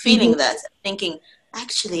me. Feeling that, thinking,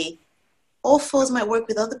 actually, all fours might work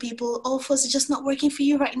with other people. All fours are just not working for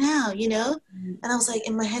you right now, you know? And I was like,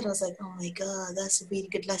 in my head, I was like, oh my God, that's a really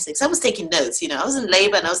good lesson. So I was taking notes, you know? I was in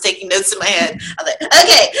labor and I was taking notes in my head. I was like,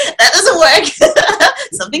 okay, that doesn't work.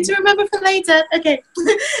 Something to remember for later. Okay.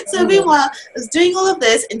 So meanwhile, I was doing all of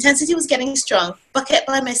this. Intensity was getting strong. Bucket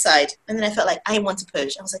by my side. And then I felt like I want to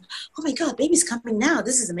push. I was like, oh my God, baby's coming now.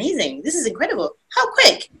 This is amazing. This is incredible. How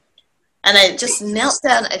quick? And I just knelt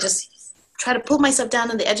down. I just tried to pull myself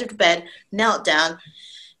down on the edge of the bed, knelt down,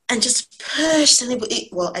 and just pushed. And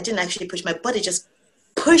I didn't actually push. My body just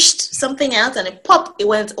pushed something out, and it popped. It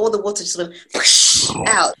went, all the water just went whoosh,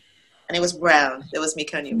 out. And it was brown. There was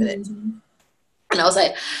meconium in it. And I was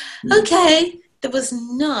like, okay. There was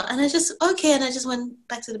not. And I just went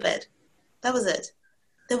back to the bed. That was it.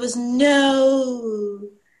 There was no...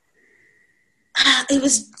 there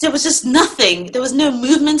was just nothing. There was no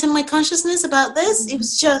movement in my consciousness about this. It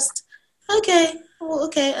was just, okay.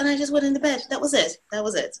 And I just went in the bed. That was it. That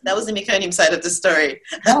was the meconium side of the story.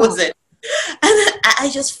 That was it. And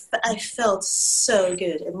I felt so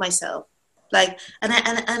good in myself. Like,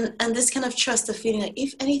 and this kind of trust of feeling like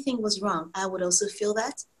if anything was wrong, I would also feel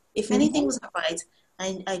that. If anything was not right,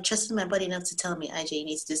 I trusted my body enough to tell me, IJ, you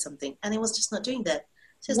need to do something. And it was just not doing that.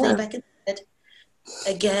 Just lay back in bed.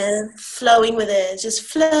 Again, flowing with it.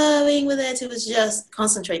 It was just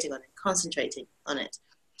concentrating on it.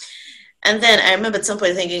 And then I remember at some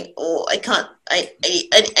point thinking, oh, I can't, I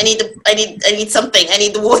need something. I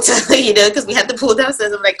need the water, you know, because we had the pool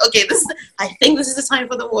downstairs. I'm like, okay, I think this is the time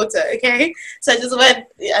for the water, okay? So I just went,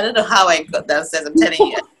 I don't know how I got downstairs, I'm telling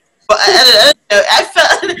you. But I don't know. I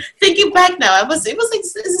felt, thinking back now, it was like,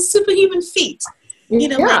 it's a superhuman feat. You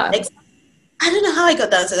know, I don't know how I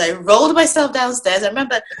got downstairs. I rolled myself downstairs. I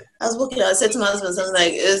remember I was walking out. I said to my husband, I was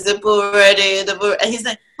like, is the pool ready? And he's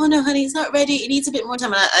like, oh, no, honey, it's not ready. It needs a bit more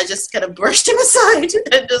time. And I just kind of brushed him aside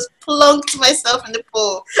and just plunked myself in the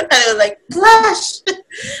pool. And it was like, splash.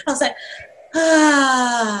 I was like,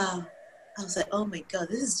 ah. I was like, oh, my God,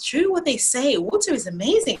 this is true what they say. Water is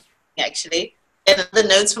amazing, actually. And the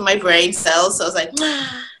notes from my brain cells. So I was like,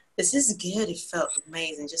 this is good. It felt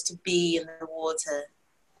amazing just to be in the water.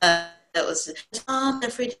 That was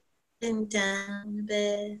everything down a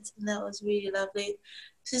bit, and that was really lovely.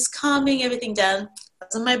 Just calming everything down. I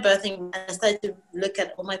was on my birthing, and I started to look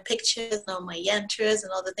at all my pictures and all my yantras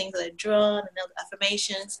and all the things that I'd drawn and all the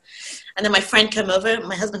affirmations. And then my friend came over.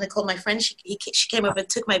 My husband had called my friend. She came over and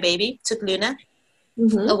took my baby, took Luna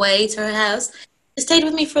away to her house. She stayed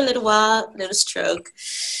with me for a little while, little stroke.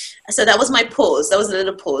 So that was my pause. That was a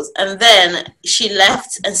little pause. And then she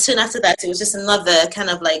left, and soon after that, it was just another kind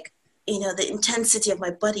of like, you know, the intensity of my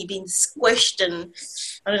body being squished and,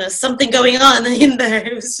 I don't know, something going on in there.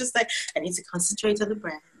 It was just like, I need to concentrate on the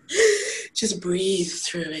breath. Just breathe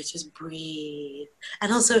through it. Just breathe.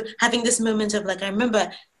 And also having this moment of like, I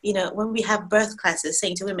remember, you know, when we have birth classes,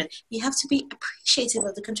 saying to women, you have to be appreciative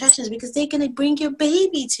of the contractions because they're going to bring your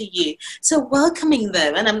baby to you. So welcoming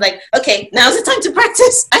them. And I'm like, okay, now's the time to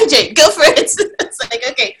practice. IJ, go for it. It's like,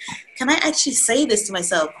 okay, can I actually say this to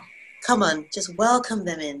myself? Come on, just welcome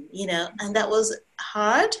them in, you know. And that was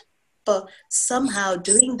hard, but somehow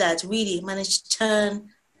doing that really managed to turn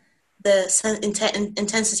the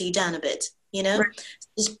intensity down a bit. you know, Right.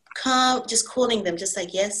 just calm, just calling them, just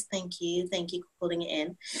like, yes, thank you, calling it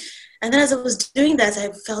in. And then as I was doing that,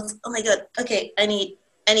 I felt, oh my God, okay, I need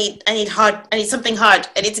something hard.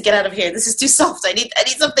 I need to get out of here. This is too soft. I need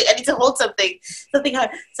something. I need to hold something hard.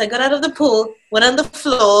 So I got out of the pool, went on the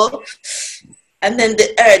floor, and then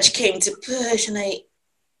the urge came to push, and I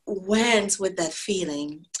went with that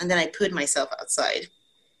feeling, and then I put myself outside.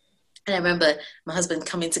 And I remember my husband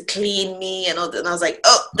coming to clean me and all that, and I was like,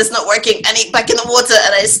 oh, that's not working. I need back in the water.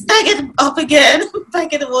 And I staggered up again,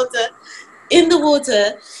 back in the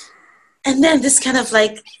water. And then this kind of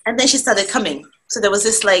like, and then she started coming. So there was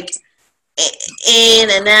this like in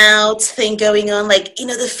and out thing going on. Like, you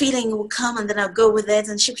know, the feeling will come and then I'll go with it.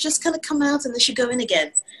 And she would just kind of come out and then she'd go in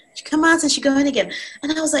again. She'd come out and she'd go in again.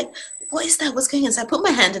 And I was like, what is that? What's going on? So I put my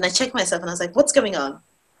hand and I checked myself and I was like, what's going on?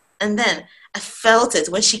 And then I felt it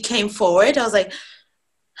when she came forward. I was like,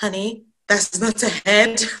 honey, that's not a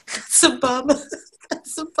head. That's a bum.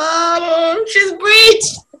 That's a bum. She's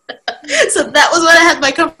breached. So that was when I had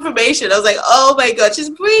my confirmation. I was like, oh my God, she's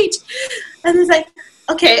breached. And it's like,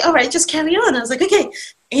 okay, all right, just carry on. I was like, okay,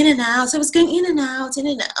 in and out. So I was going in and out. And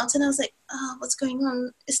I was like, oh, what's going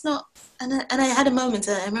on? It's not. And I had a moment.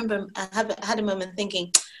 I remember I had a moment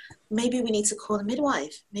thinking, maybe we need to call a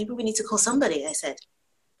midwife. Maybe we need to call somebody, I said.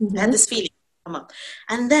 Mm-hmm. I had this feeling come up.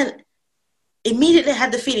 And then immediately I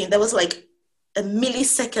had the feeling there was like a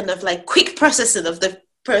millisecond of like quick processing of the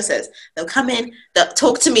process. They'll come in, they'll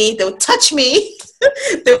talk to me, they'll touch me,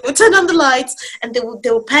 they will turn on the lights, and they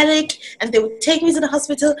will panic, and they will take me to the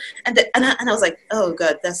hospital. And I was like, oh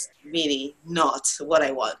God, that's really not what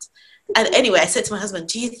I want. And anyway, I said to my husband,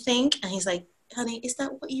 do you think? And he's like, honey, is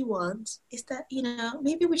that what you want? Is that, you know,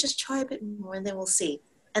 maybe we just try a bit more and then we'll see.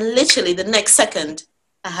 And literally the next second,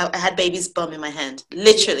 I had baby's bum in my hand.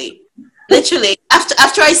 Literally.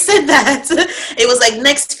 After I said that, it was like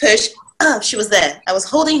next push. Oh, she was there. I was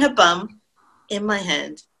holding her bum in my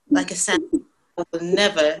hand like a sand. I will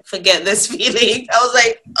never forget this feeling. I was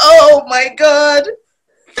like, oh my God,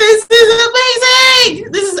 this is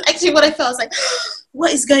amazing. This is actually what I felt. I was like,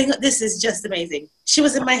 what is going on? This is just amazing. She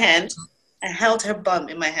was in my hand. I held her bum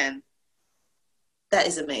in my hand. That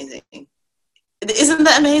is amazing. Isn't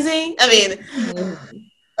that amazing? I mean,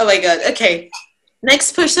 oh my God. Okay.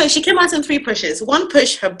 Next push. So she came out in 3 pushes. 1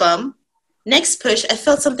 push, her bum. Next push, I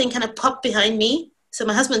felt something kind of pop behind me. So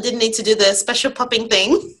my husband didn't need to do the special popping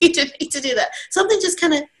thing. He didn't need to do that. Something just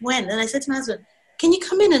kind of went. And I said to my husband, can you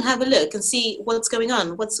come in and have a look and see what's going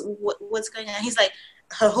on? What's going on? He's like,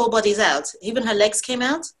 her whole body's out. Even her legs came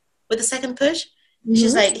out with the second push. Mm-hmm.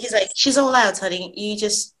 He's like, she's all out, honey.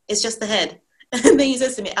 It's just the head. And then he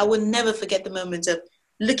says to me, I will never forget the moment of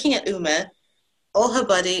looking at Uma, all her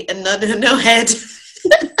body and no head.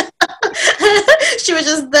 She was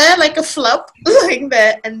just there like a flop, like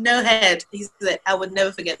that, and no head. He said, I would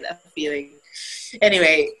never forget that feeling.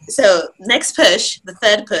 Anyway, so next push, the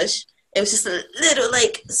 3rd push, it was just a little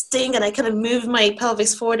like sting, and I kind of moved my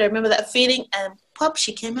pelvis forward. I remember that feeling, and pop,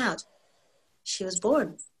 she came out. She was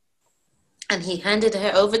born. And he handed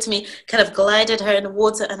her over to me, kind of glided her in the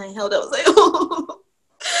water, and I held her. I was like, oh,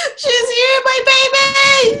 she's here, my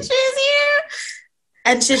baby! She's here!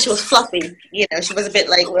 And she was fluffy, you know, she was a bit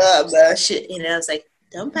like, you know, I was like,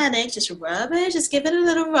 don't panic, just rub it, just give it a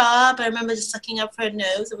little rub. I remember just sucking up her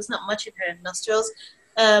nose. There was not much in her nostrils,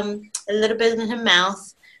 a little bit in her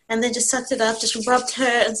mouth, and then just sucked it up, just rubbed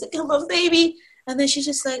her and said, come on, baby. And then she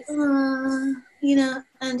just like, you know,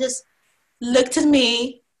 and just looked at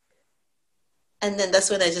me. And then that's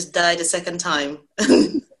when I just died a second time.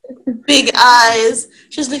 Big eyes.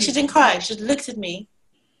 She didn't cry. She just looked at me.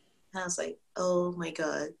 And I was like, oh my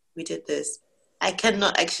God, we did this. I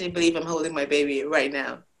cannot actually believe I'm holding my baby right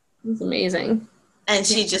now. It's amazing. And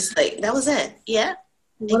she just like, that was it. Yeah.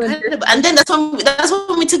 Incredible. And then that's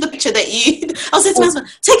when we took the picture that you, I was saying to my husband,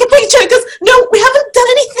 take a picture, because no, we haven't done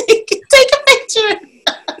anything. Take a picture.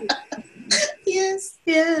 Yes.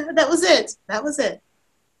 Yeah. That was it.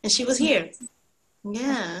 And she was here.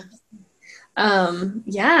 Yeah.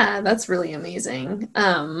 Yeah, that's really amazing.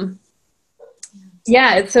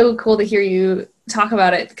 Yeah, it's so cool to hear you talk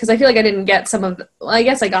about it, because I feel like I didn't get I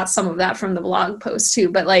guess I got some of that from the blog post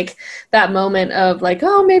too, but like that moment of like,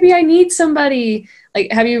 oh, maybe I need somebody.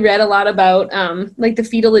 Like, have you read a lot about like the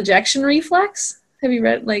fetal ejection reflex? Have you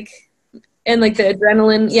read and like the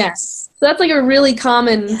adrenaline? Yes. So that's like a really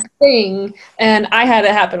common thing. And I had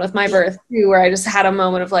it happen with my birth too, where I just had a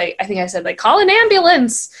moment of like, I think I said like, call an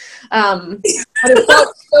ambulance. But it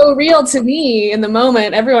felt so real to me in the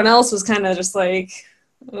moment. Everyone else was kind of just like,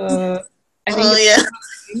 I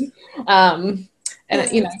think And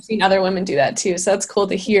I've seen other women do that too. So that's cool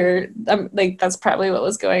to hear. Like that's probably what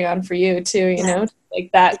was going on for you too. You know, like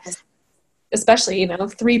that, especially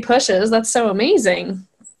 3 pushes. That's so amazing.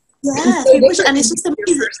 Yeah, 3 pushes, and it's just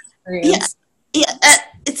amazing.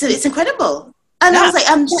 It's incredible. And I was like,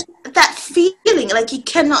 that feeling, like you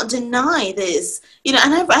cannot deny this, and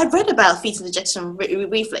I've read about fetal ejection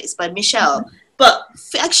reflex by Michelle, but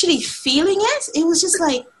actually feeling it, it was just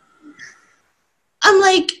like, I'm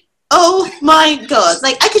like, oh my God,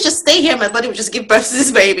 like I could just stay here, my body would just give birth to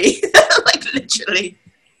this baby. Like literally.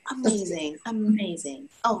 Amazing.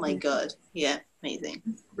 Oh my God. Yeah, amazing.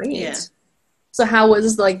 Great. Yeah. So how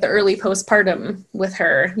was like the early postpartum with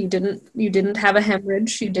her? You didn't have a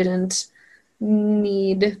hemorrhage. You didn't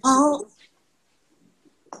need an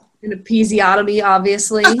episiotomy,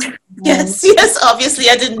 obviously. Yes, obviously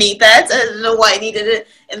I didn't need that. I don't know why I needed it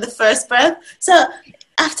in the first breath. So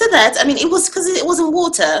after that, I mean, it was because it wasn't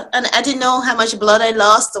water, and I didn't know how much blood I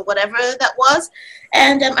lost or whatever that was.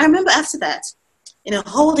 And I remember after that,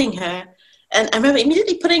 holding her, and I remember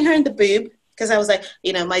immediately putting her in the boob, because I was like,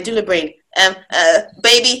 my doula brain,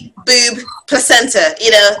 baby, boob, placenta,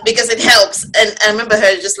 because it helps. And I remember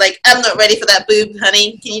her just like, I'm not ready for that boob,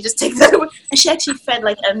 honey. Can you just take that away? And she actually fed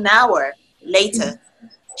like an hour later.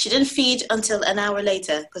 She didn't feed until an hour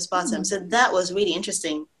later, postpartum. So that was really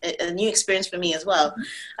interesting, a new experience for me as well.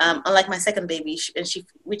 Unlike my second baby,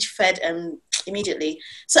 which fed immediately.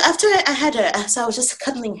 So after I had her, so I was just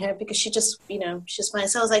cuddling her because she just, she's fine.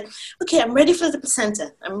 So I was like, okay, I'm ready for the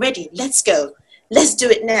placenta. I'm ready. Let's go. Let's do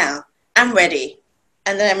it now. I'm ready.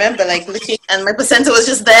 And then I remember like looking, and my placenta was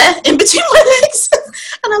just there in between my legs.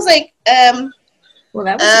 And I was like, well,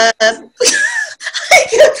 that was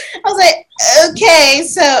I was like, okay.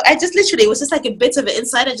 So I just literally, it was just like a bit of it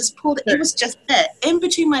inside. I just pulled it. It was just there in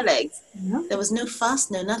between my legs. Yeah. There was no fuss,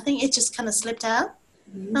 no nothing. It just kind of slipped out.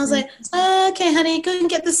 And I was like, okay, honey, go and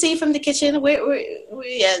get the C from the kitchen. We're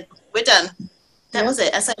done. That was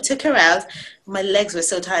it. As I took her out, my legs were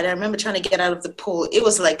so tired. I remember trying to get out of the pool. It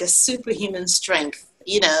was like a superhuman strength,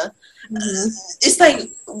 It's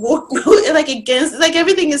like like against, like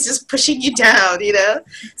everything is just pushing you down,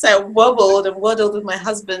 So I wobbled and waddled with my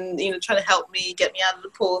husband, trying to help me get me out of the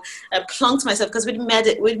pool. I plunked myself because we'd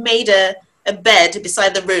made a bed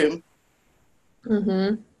beside the room.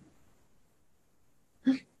 Mm-hmm.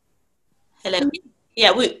 Hello.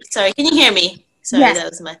 Yeah. Sorry. Can you hear me? Sorry, yes. That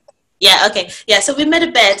was my. Yeah. Okay. Yeah. So we made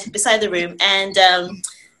a bed beside the room, and so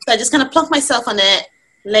I just kind of plunked myself on it,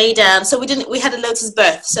 lay down. So we had a lotus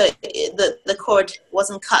birth, so the cord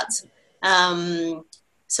wasn't cut.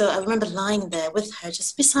 So I remember lying there with her,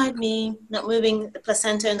 just beside me, not moving. The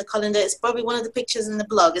placenta and the colander. It's probably one of the pictures in the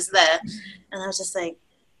blog is there, and I was just like,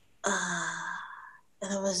 and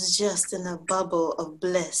I was just in a bubble of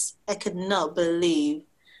bliss. I could not believe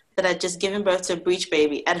that I'd just given birth to a breech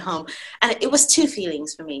baby at home. And it was 2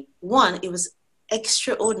 feelings for me. 1, it was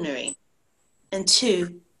extraordinary. And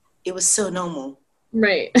 2, it was so normal.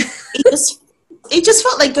 Right. It just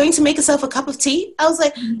felt like going to make yourself a cup of tea. I was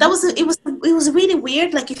like, it was really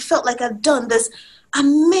weird. Like it felt like I'd done this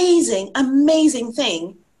amazing, amazing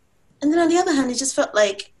thing. And then on the other hand, it just felt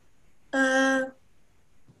like,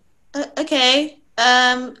 okay,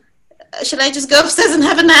 should I just go upstairs and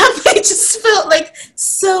have a nap? It just felt like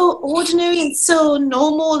so ordinary and so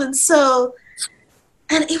normal and so,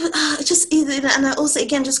 and it was and I also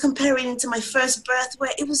again just comparing it to my first birth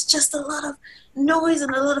where it was just a lot of noise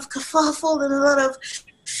and a lot of kerfuffle and a lot of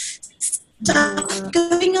stuff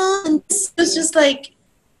going on, and it was just like,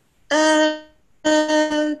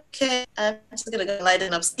 okay, I'm just gonna go lie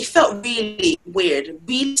down. It felt really weird,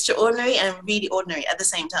 really extraordinary and really ordinary at the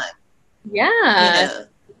same time. Yeah.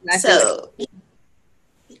 So,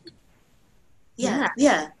 yeah.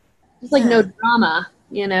 It's like no drama,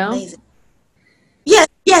 Amazing. Yeah,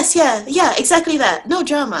 exactly that. No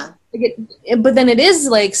drama. But then it is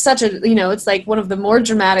like such a, it's like one of the more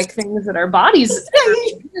dramatic things that our bodies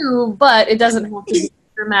do, but it doesn't have to be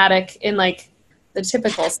dramatic in like the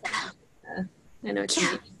typical stuff. I know what you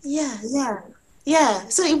mean. Yeah.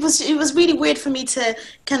 So it was really weird for me to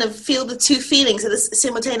kind of feel the 2 feelings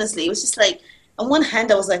simultaneously. It was just like, on one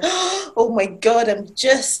hand, I was like, oh my God, I'm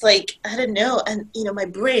just like, I don't know. And, my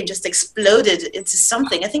brain just exploded into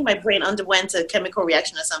something. I think my brain underwent a chemical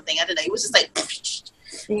reaction or something. I don't know. It was just like,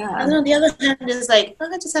 yeah. And then on the other hand, it was like,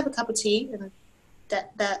 I just have a cup of tea. And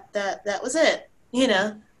that was it.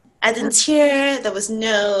 I didn't tear. There was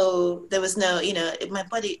no, my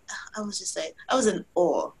body, I was just like, I was in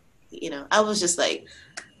awe. I was just like,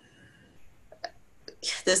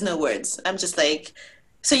 there's no words. I'm just like,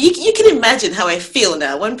 So you can imagine how I feel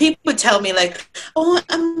now when people tell me like, oh,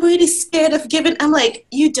 I'm really scared of giving. I'm like,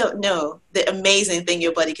 you don't know the amazing thing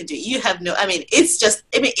your body can do. You have no, I mean, it's just,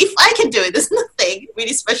 I mean, if I can do it, there's nothing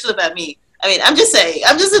really special about me. I mean, I'm just saying,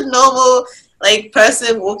 I'm just a normal like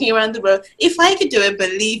person walking around the road. If I could do it,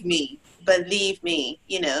 believe me,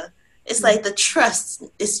 you know, it's like the trust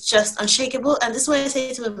is just unshakable. And this is what I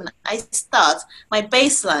say to women. My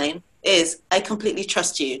baseline is I completely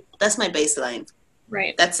trust you. That's my baseline.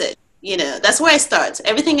 Right. That's it. You know, that's where I start.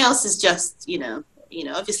 Everything else is just, you know,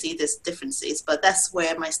 obviously there's differences, but that's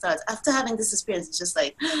where my start. After having this experience, it's just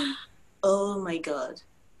like, oh my God.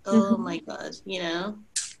 Oh my God, you know?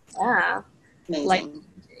 Yeah. Amazing. Like,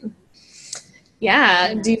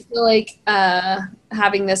 yeah. Do you feel like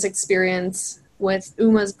having this experience with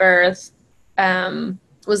Uma's birth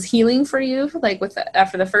was healing for you, like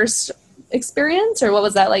after the first experience, or what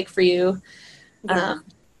was that like for you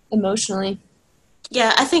emotionally?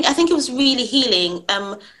 Yeah, I think it was really healing.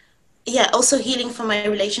 Yeah, also healing for my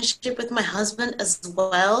relationship with my husband as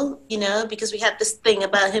well, you know, because we had this thing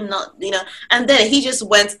about him not, you know, and then he just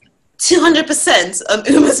went 200% on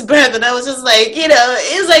Uma's birth, and I was just like, you know,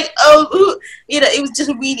 it was like, oh, ooh, you know, it was just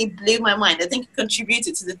really blew my mind. I think it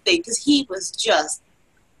contributed to the thing because he was just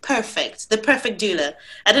perfect, the perfect doula.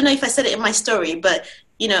 I don't know if I said it in my story, but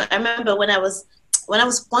you know, I remember when I was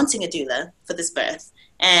wanting a doula for this birth.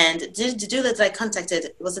 And the doula that I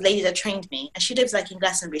contacted was a lady that trained me. And she lives like in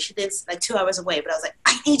Glastonbury. She lives like 2 hours away. But I was like,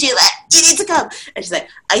 I need you there. You need to come. And she's like,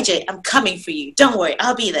 AJ, I'm coming for you. Don't worry.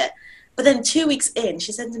 I'll be there. But then 2 weeks in,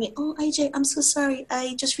 she said to me, oh, AJ, I'm so sorry.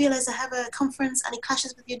 I just realized I have a conference and it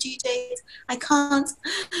clashes with your due date. I can't.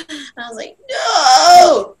 And I was like,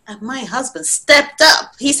 no. And my husband stepped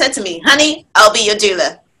up. He said to me, honey, I'll be your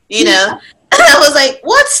doula. You know? And I was like,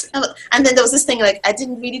 what? And then there was this thing, like, I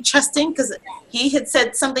didn't really trust him because he had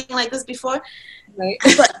said something like this before. Right.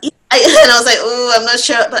 But and I was like, oh, I'm not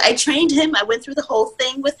sure. But I trained him. I went through the whole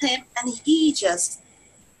thing with him. And he just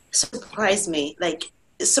surprised me. Like,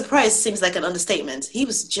 surprise seems like an understatement. He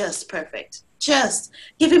was just perfect. Just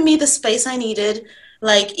giving me the space I needed.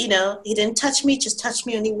 Like, you know, he didn't touch me, just touched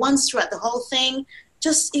me only once throughout the whole thing.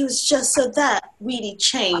 It was just so that really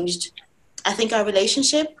changed, I think, our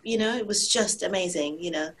relationship, you know. It was just amazing, you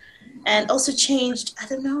know, and also changed, I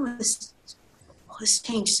don't know, it's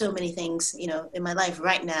changed so many things, you know, in my life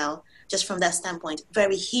right now, just from that standpoint.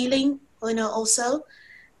 Very healing, you know, also,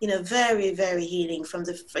 you know, very, very healing from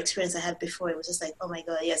the experience I had before. It was just like, oh my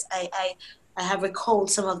God, yes, I have recalled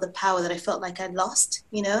some of the power that I felt like I'd lost,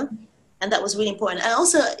 you know, and that was really important. And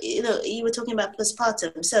also, you know, you were talking about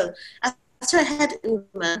postpartum. So after I had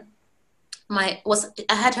Uma, I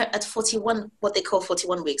had her at 41, what they call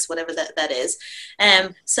 41 weeks, whatever that is.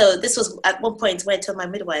 So this was at one point where I told my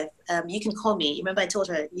midwife, you can call me. Remember I told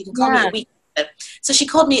her, you can call me a week. So she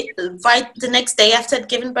called me right the next day after I'd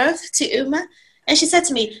given birth to Uma. And she said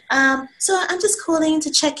to me, so I'm just calling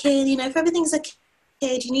to check in, you know, if everything's okay,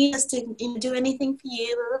 do you need us to, you know, do anything for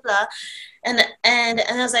you, blah, blah, blah. And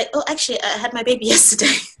I was like, oh, actually, I had my baby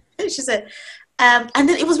yesterday. She said, and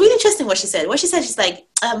then it was really interesting what she said. She's like,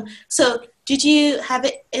 so did you have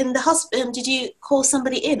it in the hospital? Did you call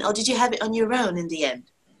somebody in, or did you have it on your own in the end?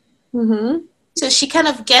 Mm-hmm. So she kind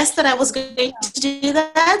of guessed that I was going to do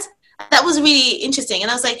that. That was really interesting. And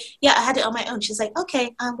I was like, yeah, I had it on my own. She's like,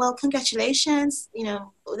 okay, well, congratulations. You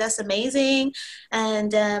know, that's amazing. And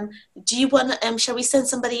do you want, shall we send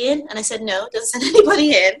somebody in? And I said, no, don't send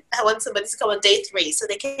anybody in. I want somebody to come on day 3. So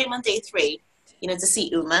they came on day 3, you know, to see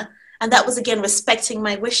Uma. And that was, again, respecting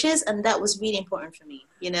my wishes. And that was really important for me,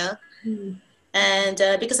 you know. Mm. And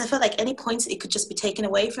because I felt like any points it could just be taken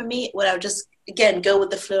away from me, where I would just, again, go with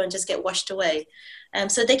the flow and just get washed away.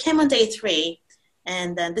 So they came on day 3.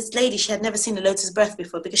 And this lady, she had never seen a lotus birth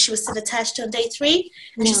before because she was still attached on day 3.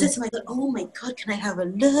 And she said to me, oh my God, can I have a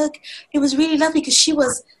look? It was really lovely because she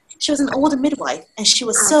was an older midwife, and she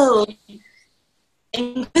was so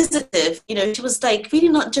inquisitive, you know. She was like really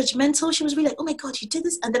not judgmental. She was really like, oh my God, you did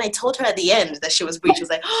this. And then I told her at the end that she was breech. She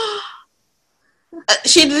was like, oh.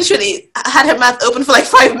 She literally had her mouth open for like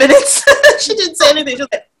 5 minutes. She didn't say anything. She was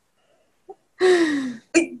like,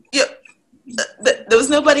 yeah. There was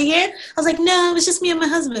nobody here? I was like, no, it was just me and my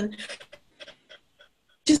husband.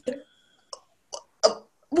 She's like,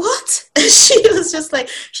 what?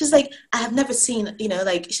 She's like, I have never seen, you know,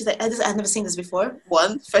 like, she's like, I've never seen this before,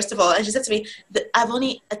 first of all. And she said to me that I've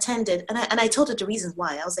only attended, and I told her the reasons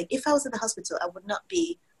why. I was like, if I was in the hospital, I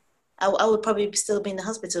would probably still be in the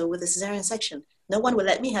hospital with a cesarean section. No one would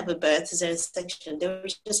let me have a birth cesarean section. They were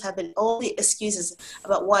just having all the excuses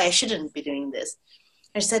about why I shouldn't be doing this.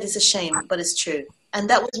 And she said, it's a shame, but it's true. And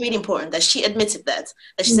that was really important, that she admitted that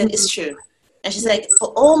she said, it's true. And she's like, for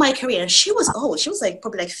all my career, and she was old. She was like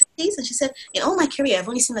probably like 50s. And she said, in all my career, I've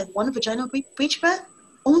only seen like one vaginal breech birth.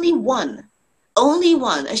 Only one. Only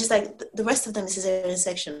one. And she's like, the rest of them is cesarean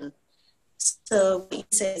section. So what you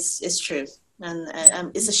say is true.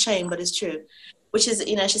 And it's a shame, but it's true. Which is,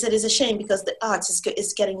 she said it's a shame because the art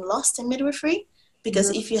is getting lost in midwifery.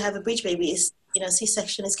 Because if you have a breech baby,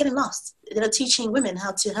 C-section, it's getting lost. They're not teaching women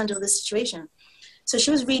how to handle this situation. So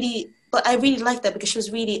she was really, but I really liked that because she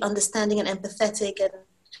was really understanding and empathetic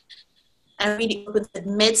and really open to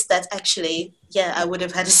admit that actually, I would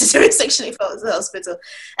have had a cesarean section if I was in the hospital.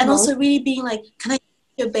 And also really being like, can I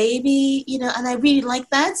touch your baby? And I really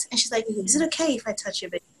like that. And she's like, is it okay if I touch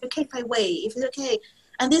your baby? Is it okay if I weigh? If it's okay?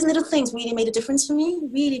 And these little things really made a difference for me.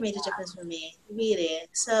 Really made a difference for me. Really.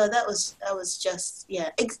 So that was just,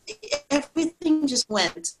 everything just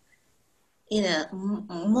went,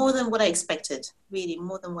 more than what I expected. Really,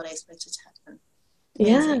 more than what I expected to happen.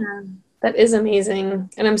 Amazing. Yeah, that is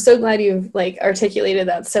amazing. And I'm so glad you've articulated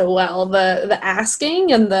that so well. The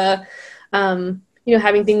asking and the,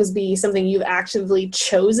 having things be something you've actively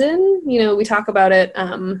chosen. We talk about it,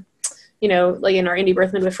 like in our Indie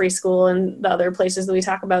Birth Midwifery School and the other places that we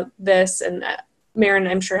talk about this. And Maren,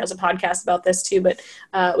 I'm sure, has a podcast about this too, but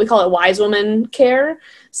we call it wise woman care.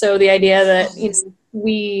 So the idea that,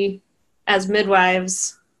 we as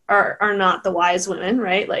midwives are not the wise women,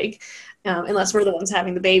 right? Unless we're the ones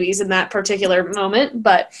having the babies in that particular moment,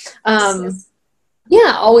 but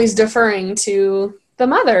always deferring to the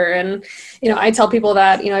mother. And, I tell people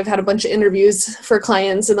that, I've had a bunch of interviews for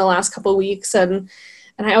clients in the last couple of weeks, and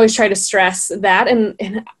I always try to stress that.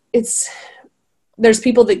 And there's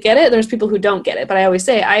people that get it, there's people who don't get it. But I always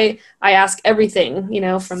say, I ask everything,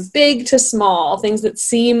 from big to small, things that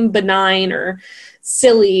seem benign or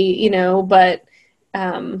silly, but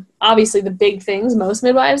obviously the big things most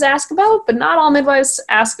midwives ask about, but not all midwives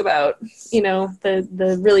ask about,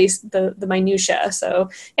 the minutia. So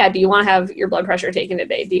do you want to have your blood pressure taken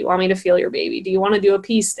today? Do you want me to feel your baby? Do you want to do a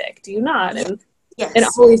pee stick? Do you not? And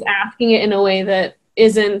always asking it in a way that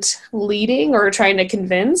isn't leading or trying to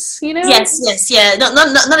convince, Yes, yeah.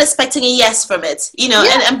 Not expecting a yes from it,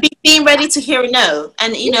 and being ready to hear a no,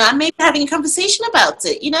 and and maybe having a conversation about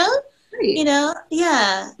it, right.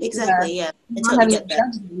 Exactly, I totally get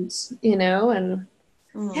that. And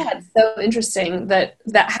it's so interesting that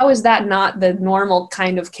how is that not the normal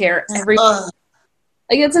kind of care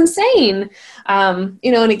it's insane. And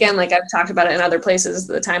again, I've talked about it in other places.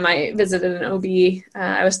 The time I visited an OB,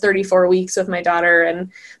 I was 34 weeks with my daughter.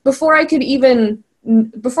 And before I even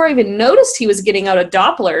noticed he was getting out a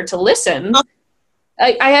Doppler to listen,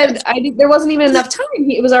 there wasn't even enough time.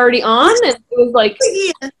 It was already on, and it was like,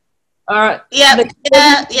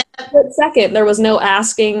 second, there was no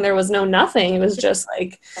asking, there was no nothing. It was just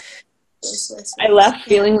I left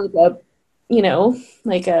feeling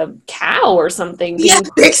like a cow or something.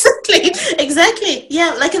 Exactly.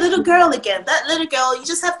 Yeah, like a little girl again. That little girl, you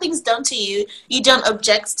just have things done to you. You don't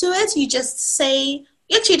object to it. You just say,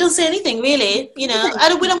 actually, don't say anything, really. We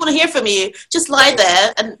don't want to hear from you. Just lie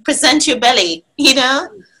there and present your belly,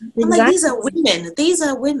 Exactly. I'm like, these are women. These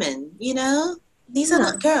are women, These are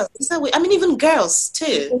not girls. Even girls,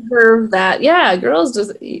 too. Deserve that. Yeah, girls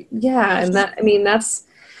just, and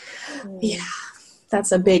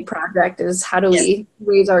that's a big project, is how do we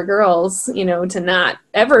raise our girls, to not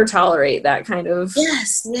ever tolerate that kind of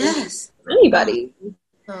anybody.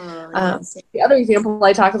 The other example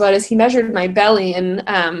I talk about is he measured my belly,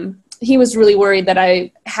 and he was really worried that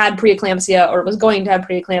I had preeclampsia or was going to have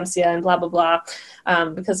preeclampsia and blah, blah, blah,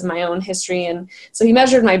 because of my own history. And so he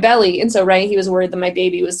measured my belly. And so, he was worried that my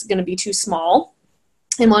baby was going to be too small,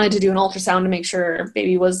 and wanted to do an ultrasound to make sure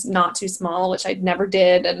baby was not too small, which I never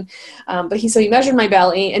did. And but he measured my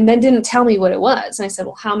belly and then didn't tell me what it was. And I said,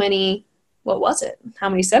 well, what was it? How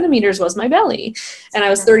many centimeters was my belly? And I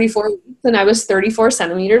was 34 weeks, and I was 34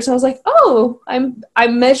 centimeters. And I was like, oh, I'm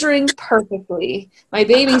measuring perfectly. My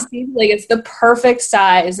baby seems like it's the perfect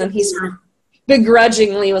size. And he sort of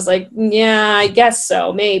begrudgingly was like, yeah, I guess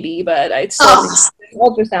so, maybe, but I still need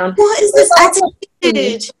ultrasound. What is this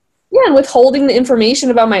attitude? Yeah, and withholding the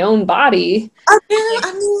information about my own body.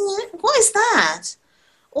 What is that?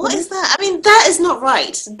 What is that? That is not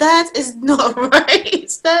right. That is not right.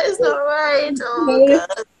 That is not right. Oh,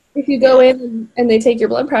 God. If you go in and they take your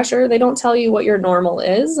blood pressure, they don't tell you what your normal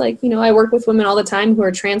is. I work with women all the time who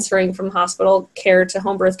are transferring from hospital care to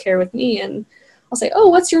home birth care with me, and I'll say, oh,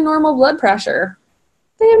 what's your normal blood pressure?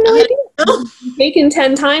 They have no idea. Taken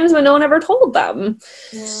 10 times, but no one ever told them.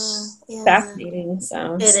 Yeah. Fascinating.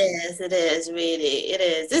 So it is really. It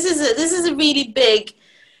is. This is a really big,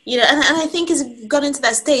 and I think it's gotten to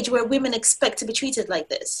that stage where women expect to be treated like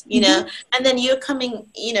this, and then you're coming,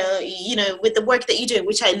 with the work that you do,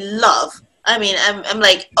 which I love. I mean, I'm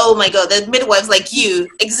like, oh my God, the midwives like you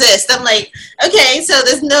exist. I'm like, okay, so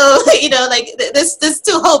there's no, there's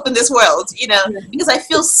still hope in this world, because I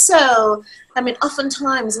feel so,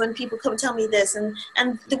 oftentimes when people come tell me this, and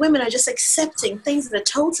the women are just accepting things that are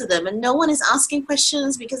told to them, and no one is asking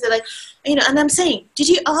questions because they're like, and I'm saying, did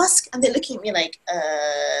you ask? And they're looking at me like,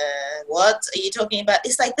 what are you talking about?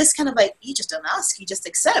 It's like this kind of like, you just don't ask, you just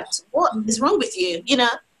accept. What is wrong with you?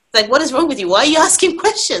 Like, what is wrong with you? Why are you asking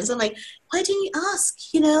questions? I'm like, why didn't you ask?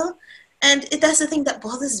 And that's the thing that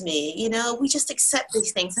bothers me. We just accept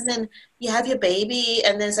these things, and then you have your baby,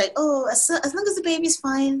 and then it's like, oh, as long as the baby's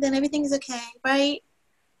fine, then everything is okay, right?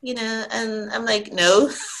 And I'm like, no,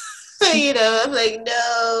 I'm like,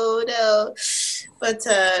 no. But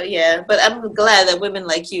but I'm glad that women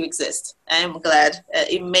like you exist. I'm glad.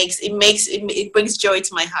 It brings joy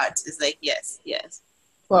to my heart. It's like, yes.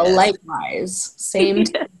 Well, yes. Likewise, same.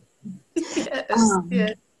 Yes.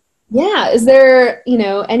 Yeah. Is there,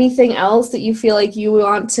 anything else that you feel like you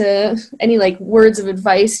want to, any like words of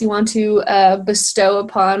advice you want to bestow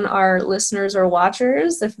upon our listeners or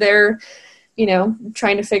watchers if they're,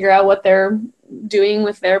 trying to figure out what they're doing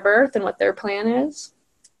with their birth and what their plan is?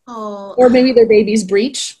 Oh. Or maybe their baby's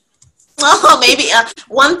breech? Oh, maybe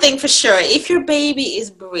one thing for sure. If your baby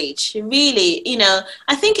is breech, really,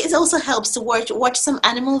 I think it also helps to watch some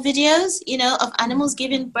animal videos, of animals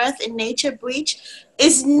giving birth in nature. Breech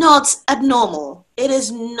is not abnormal. It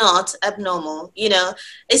is not abnormal.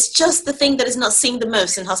 It's just the thing that is not seen the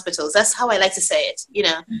most in hospitals. That's how I like to say it.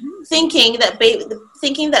 Thinking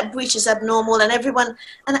that breech is abnormal, and everyone,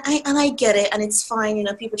 and I get it, and it's fine.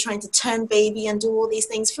 People trying to turn baby and do all these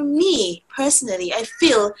things. For me personally, I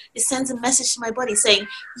feel it sends a message to my body saying,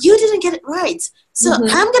 you didn't get it right, so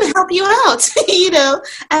I'm going to help you out.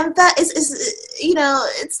 And that is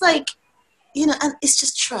it's like, and it's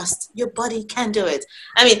just trust. Your body can do it.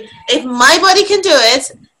 I mean, if my body can do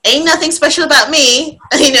it, ain't nothing special about me.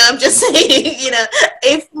 I'm just saying,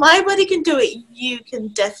 if my body can do it, you can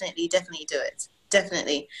definitely do it.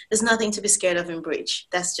 Definitely. There's nothing to be scared of in breech.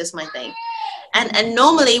 That's just my thing. And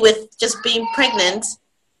normally with just being pregnant,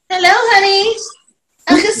 hello, honey.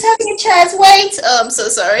 I'm just having a chat. Wait. Oh, I'm so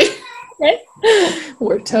sorry. Okay.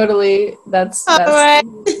 We're totally, that's all right.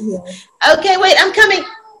 Yeah. Okay, wait, I'm coming.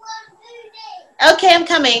 Okay, I'm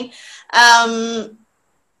coming.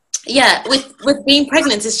 Yeah, with being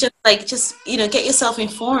pregnant, it's just like, get yourself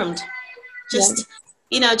informed. Just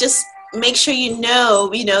make sure you know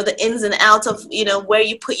the ins and outs of, where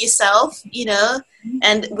you put yourself,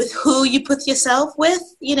 and with who you put yourself with,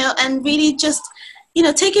 and really just,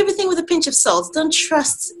 take everything with a pinch of salt. Don't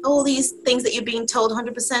trust all these things that you're being told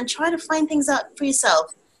 100%. Try to find things out for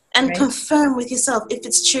yourself. And confirm with yourself if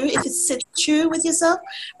it's true, if it's true with yourself,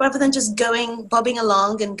 rather than just bobbing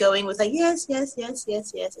along and going with like, yes. It's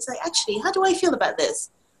like, actually, how do I feel about this?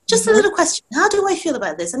 Just a little question. How do I feel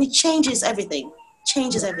about this? And it changes everything.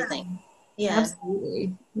 Yeah.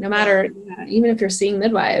 Absolutely. No matter, even if you're seeing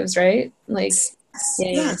midwives, right? Like,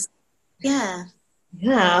 yes. Yeah.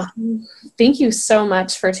 Yeah. Thank you so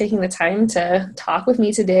much for taking the time to talk with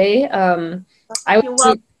me today. I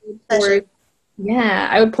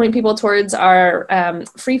would point people towards our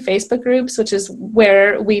free Facebook groups, which is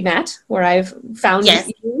where we met, where I've found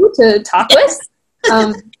you to talk with.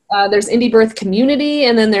 There's Indie Birth Community,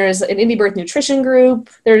 and then there's an Indie Birth Nutrition group.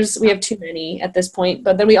 We have too many at this point,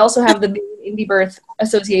 but then we also have the Indie Birth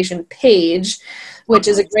Association page, which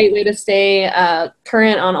is a great way to stay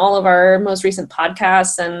current on all of our most recent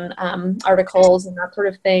podcasts and articles and that sort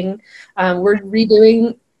of thing. We're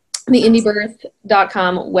redoing the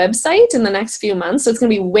indiebirth.com website in the next few months. So it's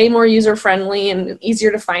going to be way more user-friendly and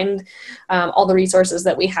easier to find all the resources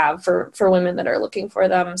that we have for women that are looking for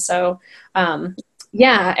them. So, and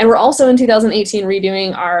we're also in 2018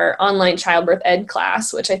 redoing our online childbirth ed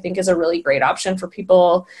class, which I think is a really great option for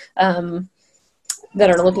people that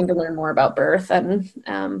are looking to learn more about birth and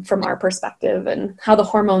from our perspective and how the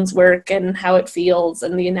hormones work and how it feels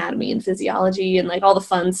and the anatomy and physiology and like all the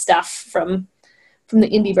fun stuff from the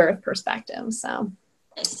Indie Birth perspective. So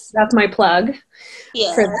that's my plug.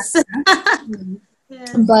 Yes.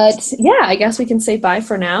 But I guess we can say bye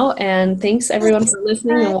for now. And thanks everyone for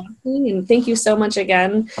listening and watching. And thank you so much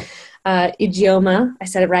again, Ijeoma. I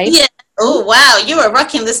said it right? Yeah. Oh, wow. You are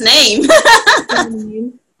rocking this name.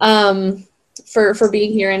 For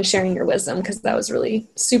being here and sharing your wisdom, because that was really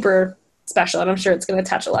super special. And I'm sure it's going to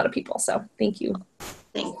touch a lot of people. So thank you.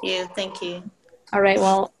 Thank you. All right.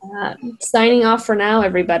 Well, signing off for now,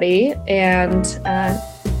 everybody. And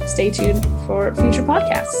stay tuned for future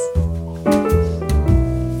podcasts.